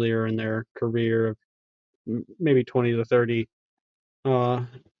little earlier in their career, maybe 20 to 30. Uh,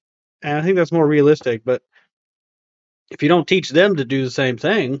 and I think that's more realistic. But if you don't teach them to do the same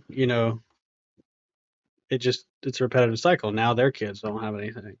thing, it's a repetitive cycle. Now their kids don't have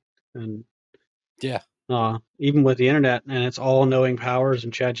anything, and Yeah. even with the internet and its all knowing powers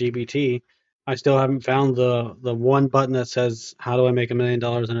and ChatGPT, I still haven't found the one button that says, "How do I make $1 million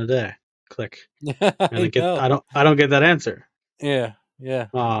in a day?" Click. And I know. I don't get that answer. Yeah. Yeah.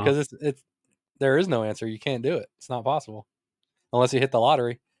 Uh Because it's there is no answer. You can't do it. It's not possible unless you hit the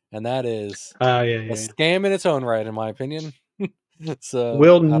lottery, and that is yeah, a yeah, yeah. scam in its own right, in my opinion. So I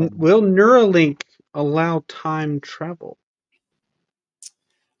don't know. Will Neuralink allow time travel?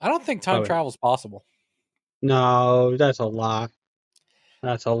 I don't think Oh time wait, travel is possible. no, that's a lie.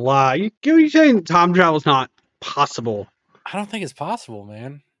 That's a lie. You saying time travel's not possible? I don't think it's possible,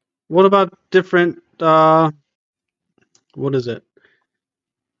 man. What about different? What is it?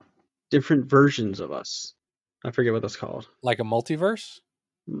 Different versions of us. I forget what that's called. Like a multiverse?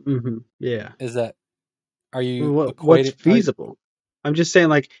 Yeah. Is that are you What's equating? Are feasible? I'm just saying,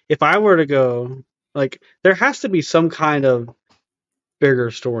 like, if I were to go, like, there has to be some kind of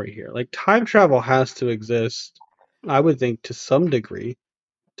bigger story here. Like, time travel has to exist, I would think, to some degree,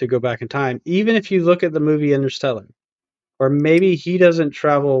 to go back in time. Even if you look at the movie Interstellar, or maybe he doesn't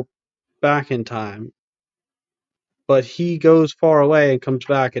travel back in time, but he goes far away and comes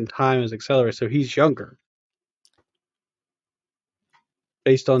back, and time is accelerated, so he's younger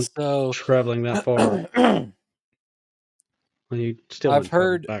based on so? traveling that far. When you still I've wouldn't travel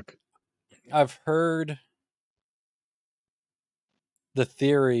heard back. I've heard the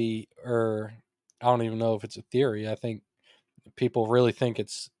theory, or I don't even know if it's a theory. I think people really think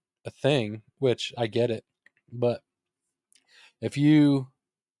it's a thing, which I get it. But if you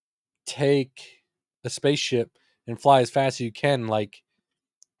take a spaceship and fly as fast as you can, like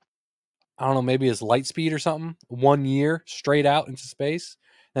I don't know, maybe as light speed or something, 1 year straight out into space,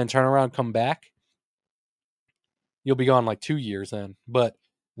 and then turn around, come back, you'll be gone like 2 years then. But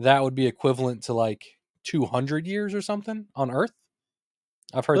that would be equivalent to like 200 years or something on Earth.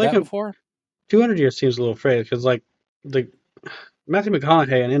 I've I heard like that a before. 200 years seems a little afraid because, like, the Matthew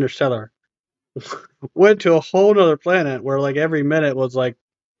McConaughey in Interstellar went to a whole other planet where like every minute was like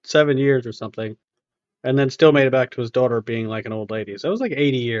 7 years or something, and then still made it back to his daughter being like an old lady. So it was like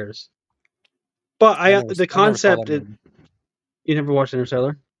 80 years. But the I never saw that concept, movie. you never watched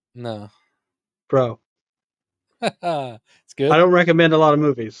Interstellar, No. bro? It's I good. don't recommend a lot of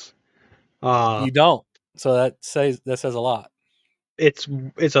movies. Uh, You don't. So that says a lot. it's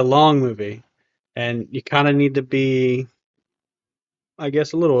it's a long movie, and you kind of need to be, I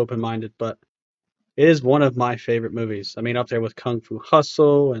guess, a little open minded. But it is one of my favorite movies. I mean, up there with Kung Fu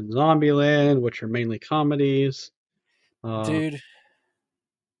Hustle and Zombieland, which are mainly comedies. Uh, Dude,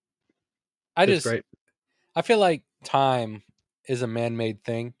 I it's just great. I feel like time is a man-made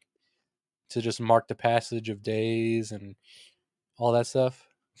thing to just mark the passage of days and all that stuff.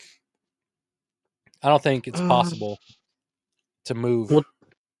 I don't think it's Uh, possible to move well,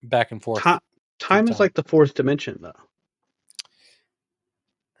 back and forth ti through time is time. like the fourth dimension, though.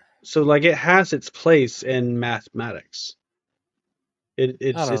 So, like, it has its place in mathematics. I don't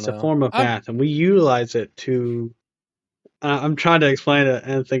It's a know. form of math, and we utilize it to. I'm trying to explain it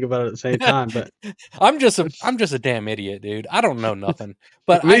and think about it at the same time, but I'm just a damn idiot, dude. I don't know nothing.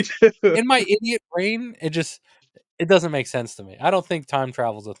 But me I too. in my idiot brain, it doesn't make sense to me. I don't think time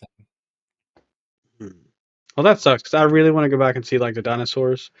travel's a thing. Well, that sucks because I really want to go back and see like the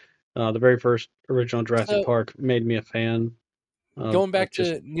dinosaurs. The very first original Jurassic So Park made me a fan going of back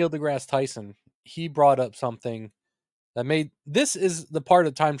just. to Neil deGrasse Tyson, he brought up something that made this is the part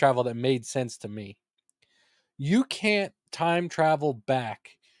of time travel that made sense to me. You can't time travel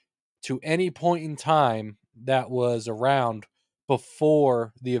back to any point in time that was around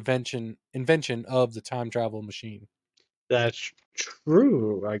before the invention of the time travel machine. That's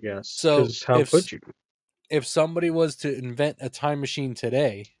true, I guess. So Because how could you? if somebody was to invent a time machine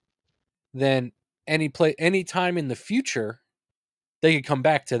today, then any time in the future, they could come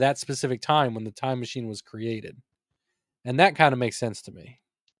back to that specific time when the time machine was created. And that kind of makes sense to me.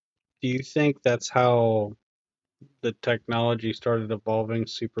 Do you think that's how the technology started evolving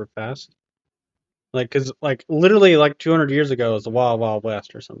super fast? Like, because like literally like 200 years ago is the Wild Wild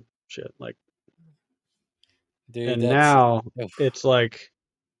West or some shit. Like, Dude, and that's now oof. it's like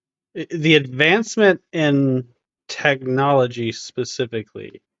the advancement in technology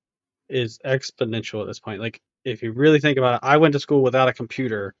specifically is exponential at this point. Like, if you really think about it, I went to school without a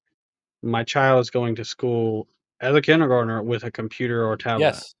computer. My child is going to school as a kindergartner with a computer or tablet,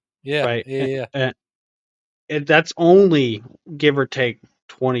 Yes. Yeah, right? yeah, yeah. And that's only give or take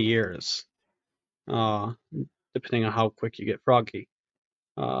 20 years, uh, depending on how quick you get froggy.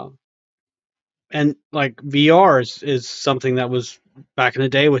 Uh, and like VR is something that was back in the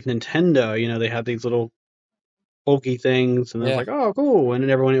day with Nintendo. You know, they had these little bulky things, and it was Yeah. like, oh, cool, and it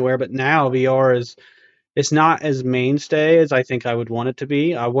never went anywhere. But now VR is it's not as mainstay as I think I would want it to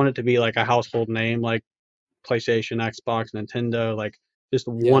be. I want it to be like a household name, like PlayStation, Xbox, Nintendo, like just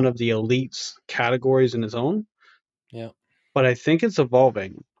Yeah. one of the elites categories in its own. Yeah. But I think it's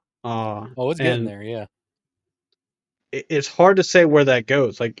evolving, Oh, it's getting and there, yeah. it's hard to say where that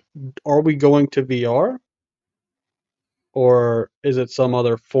goes. Like, are we going to VR, or is it some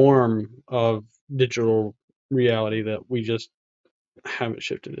other form of digital reality that we just haven't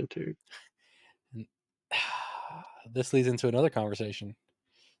shifted into? This leads into another conversation.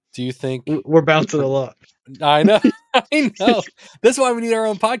 Do you think We're bouncing a lot. I know. I know. That's why we need our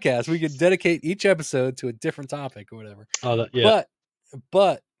own podcast. We could dedicate each episode to a different topic or whatever. Oh, yeah, But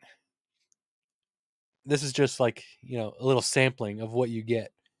but this is just like, a little sampling of what you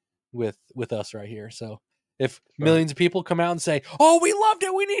get with us right here. So if right. millions of people come out and say, "Oh, we loved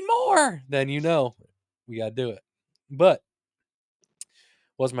it, we need more," then we got to do it. But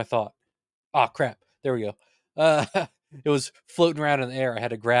what's my thought? Oh crap. There we go. Uh it was floating around in the air. I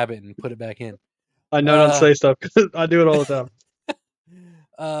had to grab it and put it back in. I know not to Uh say stuff because I do it all the time.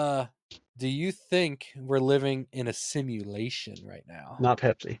 uh do you think we're living in a simulation right now? Not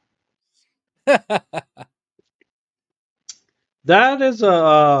Pepsi. That is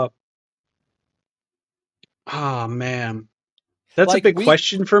oh man, that's a like big we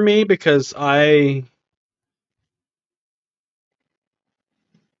question for me because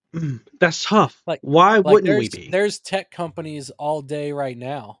that's tough. like Why like wouldn't we there's be? there's tech companies all day right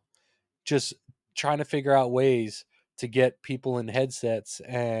now just trying to figure out ways to get people in headsets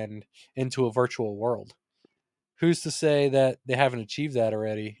and into a virtual world. Who's to say that they haven't achieved that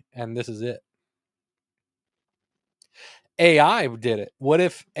already and this is it? AI did it. What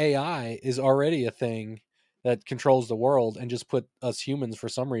if AI is already a thing that controls the world and just put us humans for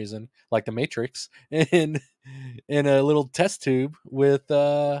some reason, like the Matrix, in a little test tube with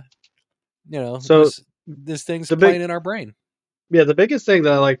So this thing's the big playing in our brain. yeah, the biggest thing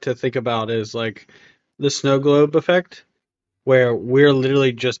that I like to think about is like the snow globe effect, where we're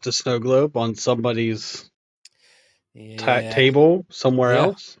literally just a snow globe on somebody's Yeah. table somewhere Yeah.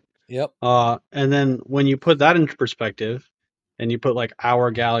 else. Yep. And then when you put that into perspective, and you put like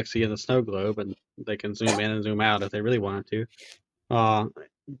our galaxy in the snow globe, and they can zoom in and zoom out if they really wanted to. Uh,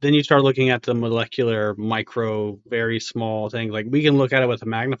 then you start looking at the molecular, micro, very small things. Like we can look at it with a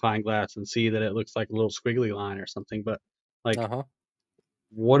magnifying glass and see that it looks like a little squiggly line or something. But like, Uh-huh.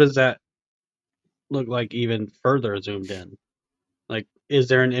 what does that look like even further zoomed in? Like, is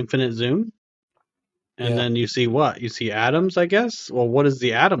there an infinite zoom? And Yeah. then you see what? You see atoms, I guess. Well, what is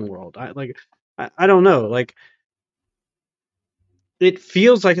the atom world? I don't know. Like, it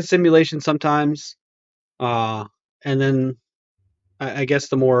feels like a simulation sometimes. Uh, and then I guess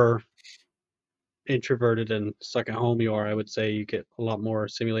the more introverted and stuck at home you are, I would say you get a lot more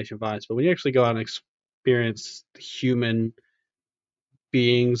simulation vibes. But when you actually go out and experience the human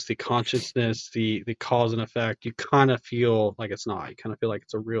beings, the consciousness, the cause and effect, you kind of feel like it's not. You kind of feel like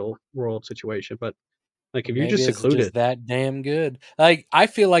it's a real world situation. But like if you're Maybe just it's just secluded, that damn good. Like I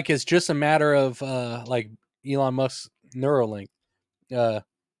feel like it's just a matter of like Elon Musk's Neuralink. Uh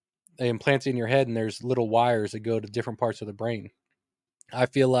they implant it in your head and there's little wires that go to different parts of the brain. I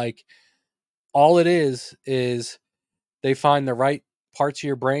feel like all it is they find the right parts of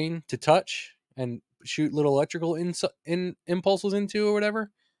your brain to touch and shoot little electrical impulses into or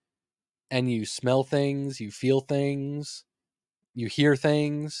whatever, and you smell things, you feel things, you hear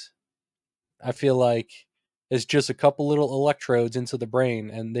things. I feel like it's just a couple little electrodes into the brain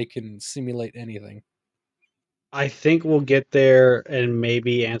and they can simulate anything. I think we'll get there and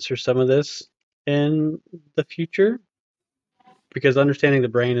maybe answer some of this in the future because understanding the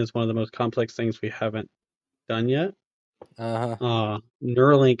brain is one of the most complex things we haven't done yet. Uh-huh.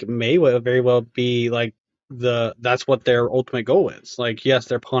 Neuralink may very well be like that's what their ultimate goal is. Like, yes,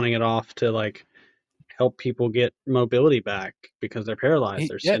 they're pawning it off to like help people get mobility back because they're paralyzed. He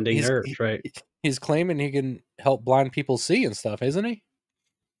They're yeah, sending nerves, right? he's claiming he can help blind people see and stuff, isn't he?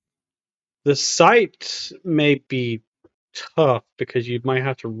 The sight may be tough because you might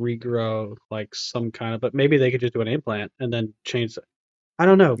have to regrow like some kind of, but maybe they could just do an implant and then change it. I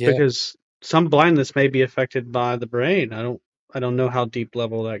don't know Yeah. because some blindness may be affected by the brain. I don't know how deep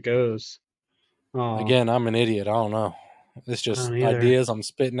level that goes. Uh, Again, I'm an idiot. I don't know. It's I just don't either. ideas I'm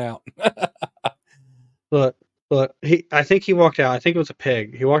spitting out. But I think he walked out. I think it was a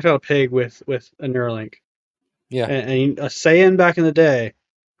pig. He walked out a pig with a Neuralink, Yeah. and a saying back in the day,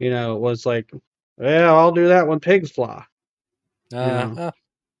 was like, "Well, I'll do that when pigs fly." You know, Uh,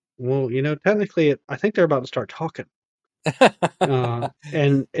 well, technically, I think they're about to start talking.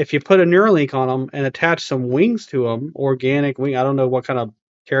 And if you put a Neuralink on them and attach some wings to them, organic wing, I don't know what kind of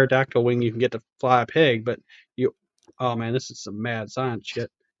pterodactyl wing you can get to fly a pig, but you, oh man, this is some mad science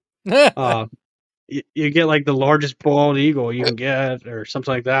shit. Uh, you get like the largest bald eagle you can get, or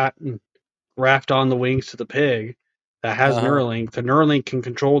something like that, and graft on the wings to the pig that has uh-huh. Neuralink. The Neuralink can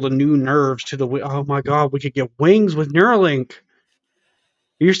control the new nerves to the wing. Oh my god, we could get wings with Neuralink.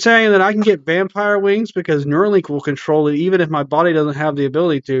 You're saying that I can get vampire wings because Neuralink will control it, even if my body doesn't have the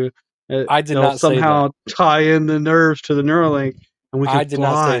ability to. I did They'll not say that. somehow tie in the nerves to the Neuralink, and we can I did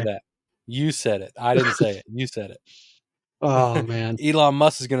not say fly. that. You said it. I didn't say it. You said Oh it. man, Elon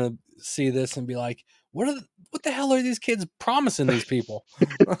Musk is gonna see this and be like, what the hell are these kids promising these people?"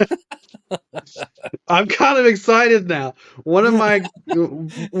 I'm kind of excited now. One of my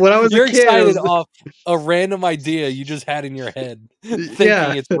when I was a You're kid, it excited was off a random idea you just had in your head, thinking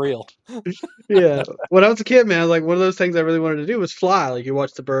yeah, it's real. yeah. When I was a kid, man, like one of those things I really wanted to do was fly. Like you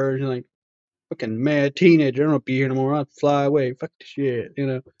watch the birds, you're like fucking mad teenager. I don't want to be here anymore. I'll fly away. Fuck the shit.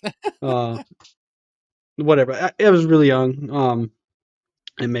 Uh, whatever. I was really young.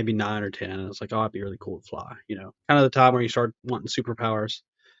 And maybe 9 or 10. And it's like, oh, it'd be really cool to fly. Kind of the time where you start wanting superpowers.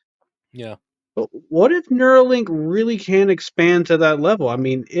 Yeah. But what if Neuralink really can expand to that level? I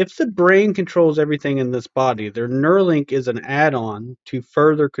mean, if the brain controls everything in this body, their Neuralink is an add-on to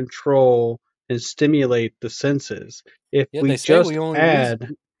further control and stimulate the senses. If Yeah, we they say just add,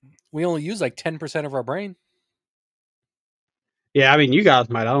 we only use like 10% of our brain. yeah, I mean, you guys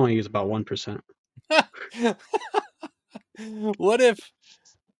might only use about 1%. what if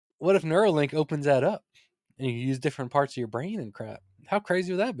what if Neuralink opens that up and you use different parts of your brain and crap? How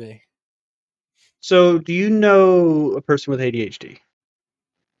crazy would that be? So, do you know a person with ADHD?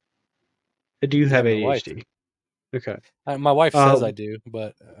 Do you Yeah, have my wife. ADHD? Okay. My wife says Uh, I do,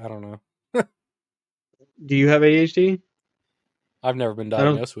 but I don't know. do you have ADHD? I've never been I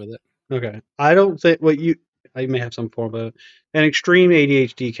don't. diagnosed with it. Okay. I don't think what you. I may have some form of an extreme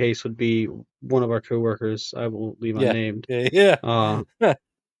ADHD case would be one of our coworkers. I won't leave Yeah. unnamed. Yeah. Uh,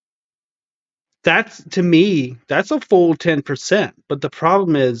 that's to me, that's a full 10%. But the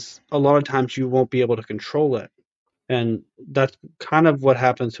problem is, a lot of times you won't be able to control it, and that's kind of what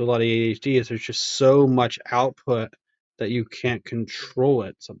happens to a lot of ADHD. Is there's just so much output that you can't control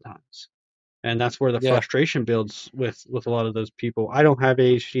it sometimes, and that's where the Yeah. frustration builds with a lot of those people. I don't have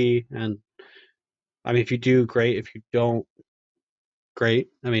ADHD, and I mean, if you do, great. If you don't, great.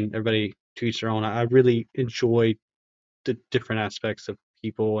 I mean, everybody to each their own. I really enjoy the different aspects of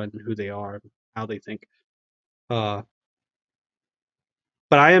people and who they are, and how they think. Uh,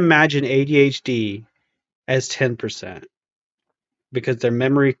 but I imagine ADHD as 10% because their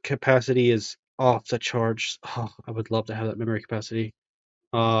memory capacity is off the charts. Oh, I would love to have that memory capacity.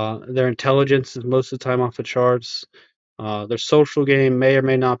 Their intelligence is most of the time off the charts. Their social game may or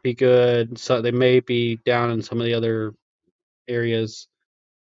may not be good. So they may be down in some of the other areas.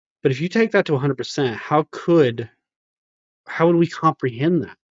 But if you take that to 100%, how would we comprehend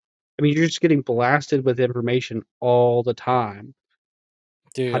that? I mean, you're just getting blasted with information all the time. How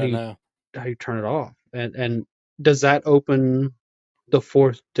Dude, do I you know. how do you turn it off? And does that open the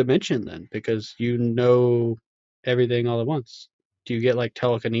fourth dimension then? Because you know everything all at once. Do you get like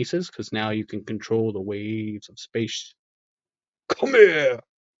telekinesis? Because now you can control the waves of space. Come here.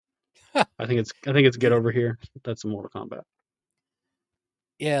 I think it's get over here. That's a Mortal Kombat.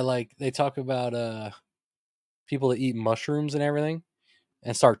 Yeah, like they talk about people that eat mushrooms and everything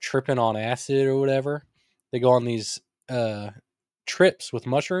and start tripping on acid or whatever. They go on these uh trips with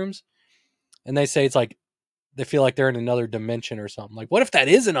mushrooms and they say it's like they feel like they're in another dimension or something. Like, what if that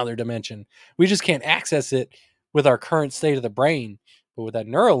is another dimension? We just can't access it with our current state of the brain. But with that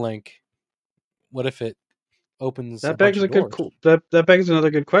Neuralink, what if it opens a That bunch begs of a good doors? cool. That begs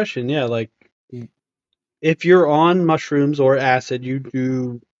another good question. Yeah, like if you're on mushrooms or acid, you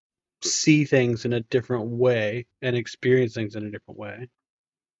do see things in a different way and experience things in a different way.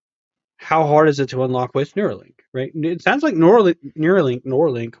 How hard is it to unlock with Neuralink? Right? It sounds like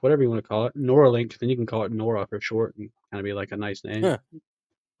Neuralink, whatever you want to call it, Neuralink. Then you can call it Nora for short, and kind of be like a nice name. Huh,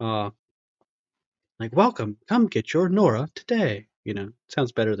 Uh, like welcome, come get your Nora today.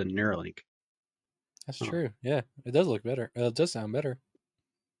 Sounds better than Neuralink. that's Uh, true. Yeah, it does look better. It does sound better.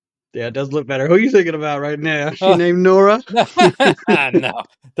 yeah, it does look better. Who are you thinking about right now? She Oh, named Nora. no, no,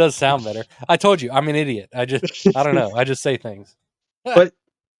 it does sound better. I told you, I'm an idiot. I don't know. I just say things. But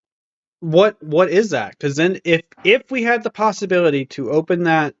what is that? Because then if we had the possibility to open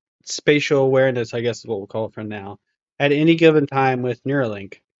that spatial awareness, I guess is what we'll call it for now, at any given time with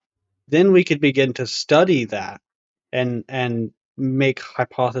Neuralink, then we could begin to study that and make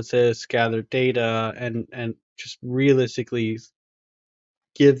hypotheses, gather data, and just realistically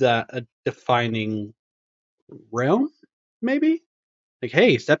give that a defining realm, maybe? Like,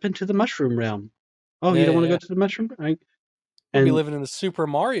 hey, step into the mushroom realm. Oh, you Yeah, don't yeah, want to go yeah. to the mushroom? Right? We'll be And living in the Super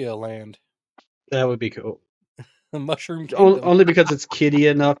Mario land, that would be cool. the Mushroom Kingdom. Only because it's kiddie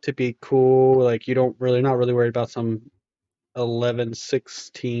enough to be cool. Like you don't really not really worried about some 11,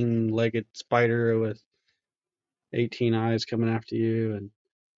 16 legged spider with 18 eyes coming after you, and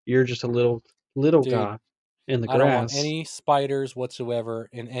you're just a little Dude, guy in the I don't want grass. any spiders whatsoever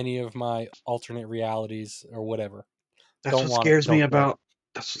in any of my alternate realities or whatever. That's Don't what want it. scares me Don't care. about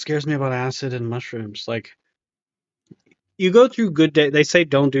that's what scares me about acid and mushrooms. Like you go through good day. They say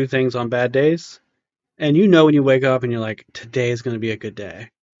don't do things on bad days, and when you wake up and you're like, today is going to be a good day.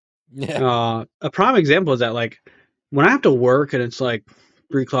 Yeah, A prime example is that like when I have to work and it's like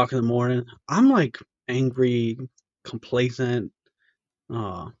 3 o'clock in the morning, I'm like angry, complacent,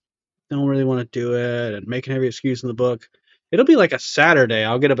 uh, don't really want to do it, and making every excuse in the book. It'll be like a Saturday.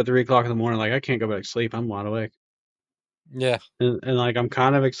 I'll get up at 3 o'clock in the morning, like I can't go back to sleep. I'm wide awake, yeah. and like I'm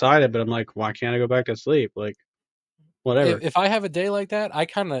kind of excited, but I'm like, why can't I go back to sleep? Like whatever. If I have a day like that, I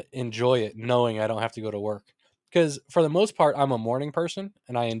kind of enjoy it knowing I don't have to go to work. Because for the most part, I'm a morning person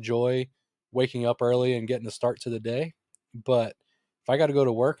and I enjoy waking up early and getting the start to the day. But if I got to go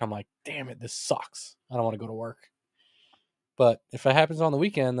to work, I'm like, damn it, this sucks. I don't want to go to work. But if it happens on the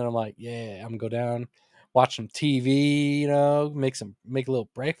weekend, then I'm like, yeah, I'm gonna go down, watch some TV, make a little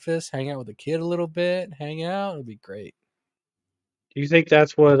breakfast, hang out with the kid a little bit, hang out. It'll be great. Do you think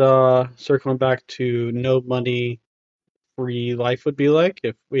that's what circling back to no money free life would be like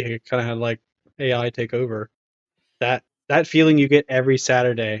if we kind of had like AI take over? That feeling you get every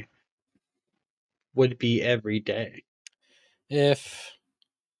Saturday would be every day If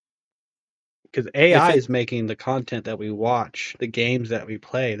because if AI it is making the content that we watch, the games that we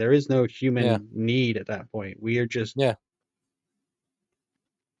play. There is no yeah, human need at that point. We are just yeah.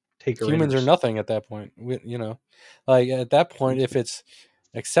 taker Humans are inners. nothing at that point. Like at that point, if it's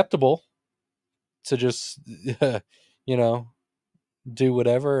acceptable to just, you know, do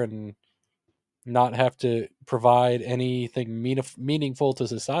whatever and not have to provide anything meaningful to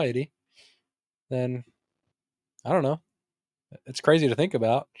society, then I don't know. It's crazy to think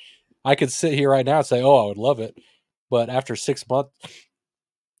about. I could sit here right now and say, "Oh, I would love it," but after 6 months,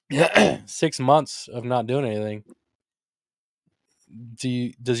 6 months of not doing anything,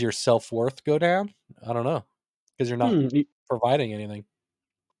 does your self worth go down? I don't know because you're not Hmm. providing anything.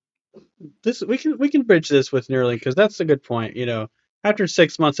 This we can bridge this with Neuralink because that's a good point. After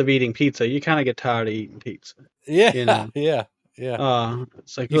 6 months of eating pizza, you kind of get tired of eating pizza. Yeah, You know, yeah, yeah.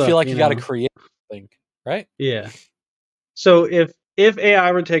 it's like You feel look, like you got to create something, right? yeah. So if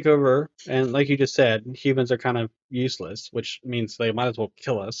AI would take over, and like you just said, humans are kind of useless, which means they might as well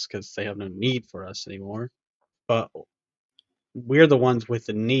kill us because they have no need for us anymore. But we're the ones with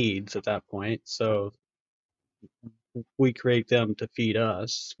the needs at that point, so we create them to feed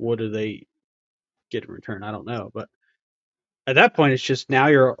us. What do they get in return? I don't know. But at that point, it's just now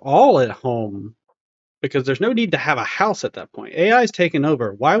you're all at home because there's no need to have a house at that point. AI is taking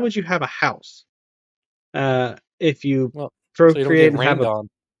over. Why would you have a house? If you Well, so you don't procreate get and have rained on.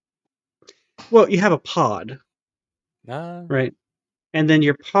 you have a pod, Nah, right? And then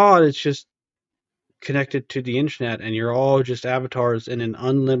your pod is just connected to the internet, and you're all just avatars in an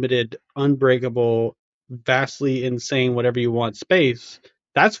unlimited, unbreakable, vastly insane, whatever you want space.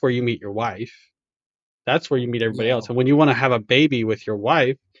 That's where you meet your wife. That's where you meet everybody else. no. And when you want to have a baby with your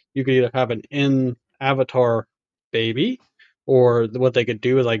wife, you could either have an in avatar baby, or what they could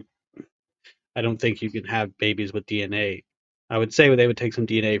do is like, I don't think you can have babies with DNA. I would say they would take some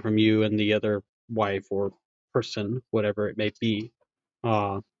DNA from you and the other wife, or person, whatever it may be,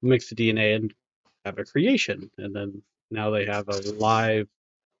 mix the DNA and have a creation, and then now they have a live.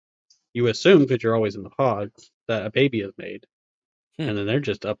 You assume because you're always in the pod that a baby is made, and then they're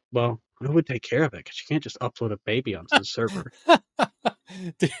just up. Well, who would take care of it? Because you can't just upload a baby onto the server.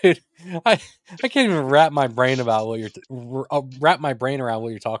 Dude, I can't even wrap my brain about what wrap my brain around what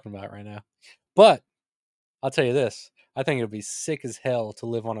you're talking about right now. But I'll tell you this: I think it would be sick as hell to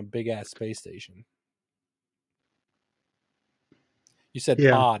live on a big ass space station. You said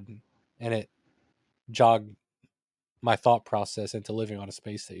Yeah. pod, and it jogged my thought process into living on a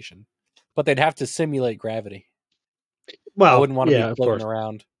space station. But they'd have to simulate gravity. I Well, wouldn't want to be yeah, of floating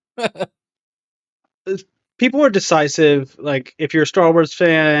course. around. People are decisive. Like if you're a Star Wars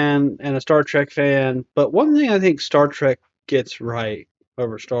fan and a Star Trek fan, but one thing I think Star Trek gets right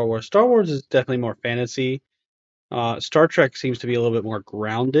over Star Wars. Star Wars is definitely more fantasy. Star Trek seems to be a little bit more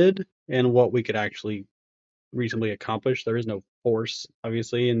grounded in what we could actually reasonably accomplish. There is no force,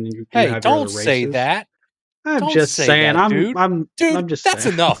 obviously, and you do Hey, have your don't other say races. that. I'm Don't just say saying. that, I'm dude. I'm Dude, I'm just that's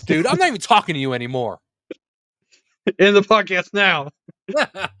saying. enough, dude. I'm not even talking to you anymore. In the podcast now,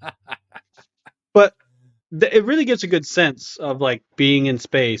 but it really gives a good sense of like being in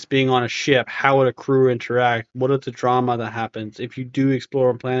space, being on a ship. How would a crew interact? What is the drama that happens if you do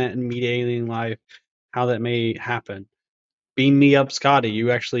explore a planet and meet alien life? How that may happen. Beam me up, Scotty. You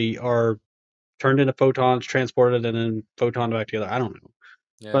actually are turned into photons, transported, and then photoned back together. I don't know,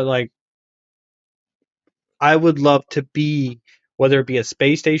 Yeah. but like I would love to be, whether it be a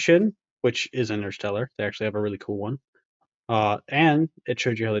space station, which is Interstellar. They actually have a really cool one. And it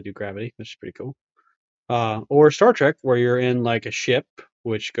shows you how they do gravity, which is pretty cool. Or Star Trek, where you're in like a ship,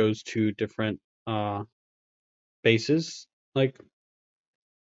 which goes to different bases. Like,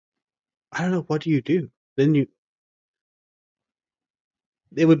 I don't know, what do you do? Then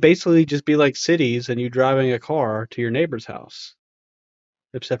it would basically just be like cities, and you driving a car to your neighbor's house,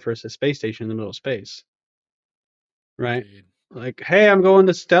 except for it's a space station in the middle of space, right? Dude. Like, hey, I'm going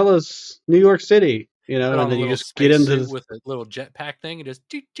to Stella's New York City, Put and on a then you little just get into spacesuit this. with a little jetpack thing and just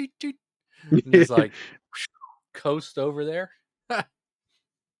doot, doot, doot, and just like coast over there.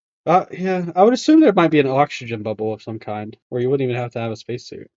 Yeah, I would assume there might be an oxygen bubble of some kind, where you wouldn't even have to have a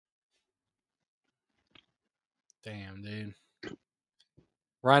spacesuit. Damn, dude.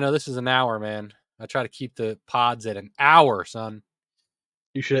 Rhino, this is an hour, man. I try to keep the pods at an hour, son.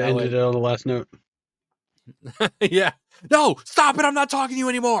 You should have That ended way. it on the last note. Yeah. No, stop it. I'm not talking to you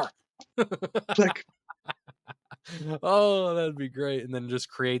anymore. Click. Oh, that'd be great. And then just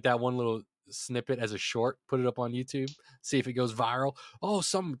create that one little snippet as a short, put it up on YouTube, see if it goes viral. Oh,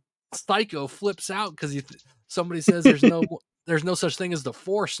 some psycho flips out because somebody says there's no such thing as the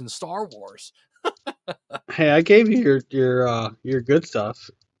Force in Star Wars. Hey, I gave you your good stuff.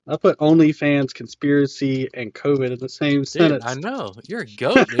 I put OnlyFans, conspiracy, and COVID in the same Dude, I sentence. know. You're a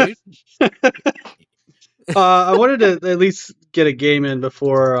goat, dude. I wanted to at least get a game in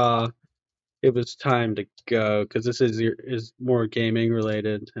before it was time to go, because this is more gaming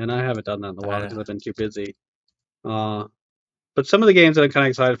related, and I haven't done that in a while I because know. I've been too busy. Uh, but some of the games that I'm kind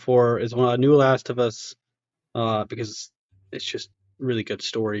of excited for is one, a new Last of Us, because it's just really good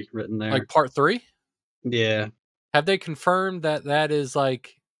story written Like there. part 3? Yeah, Have they confirmed that that is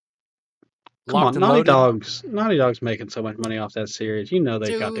like come locked on, and loaded? Naughty Dog's making so much money off that series. You know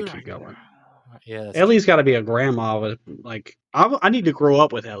they got to Dude, keep going. yeah, that's Ellie's got true. to be a grandma with like I need to grow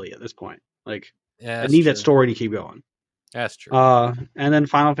up with Ellie at this point. Like Yeah, I that's need that true. story to keep going. That's true. And then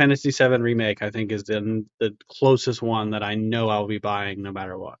Final Fantasy VII Remake, I think, is the closest one that I know I'll be buying no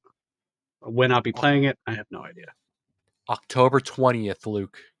matter what. When I'll be playing it, I have no idea. October 20th,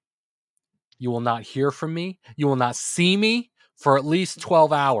 Luke. You will not hear from me. You will not see me for at least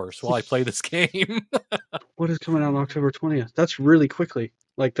 12 hours while I play this game. What is coming out on October 20th? That's really quickly.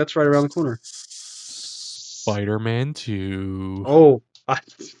 Like that's right around the corner. Spider-Man 2. Oh, I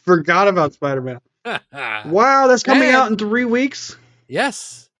forgot about Spider-Man. Wow, that's coming out in And 3 weeks,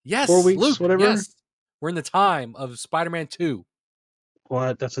 yes, 4 weeks, Luke, whatever. yes. We're in the time of Spider-Man 2.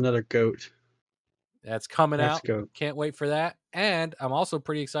 What? That's another goat. That's coming That's out. goat. Can't wait for that. And I'm also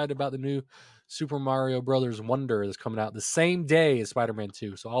pretty excited about the new Super Mario Brothers Wonder that's coming out the same day as Spider-Man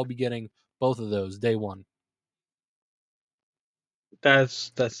 2. So I'll be getting both of those day one.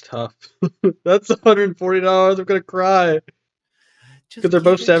 That's tough. That's $140. I'm gonna cry because Just they're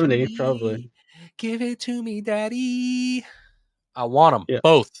both give it to 70, probably. me. Give it to me, daddy. I want them Yeah.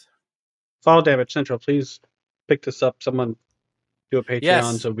 both. Fall Damage Central, please pick this up. Someone do a Patreon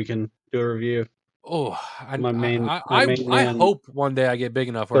Yes. so we can do a review. Oh, My main I man hope one day I get big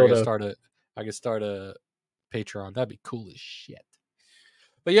enough where Dildo. I can start a Patreon. That'd be cool as shit.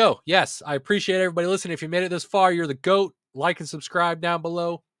 But yo, yes, I appreciate everybody listening. If you made it this far, you're the GOAT. Like and subscribe down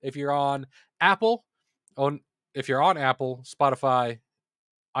below. If you're on Apple, if you're on Apple, Spotify,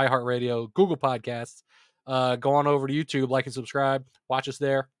 iHeartRadio, Google Podcasts, go on over to YouTube, like and subscribe. Watch us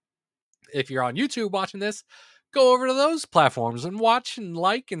there. If you're on YouTube watching this, go over to those platforms and watch and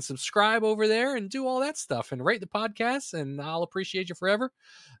like and subscribe over there and do all that stuff and rate the podcast, and I'll appreciate you forever.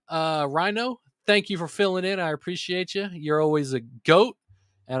 Rhino, thank you for filling in. I appreciate you. You're always a GOAT.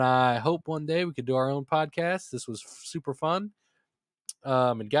 And I hope one day we could do our own podcast. This was super fun.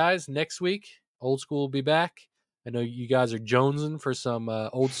 And guys, next week, Old School will be back. I know you guys are jonesing for some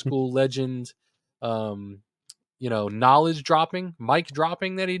old school legend, knowledge dropping, mic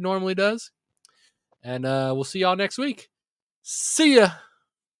dropping that he normally does. And we'll see y'all next week. See ya.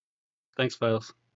 Thanks, fellas.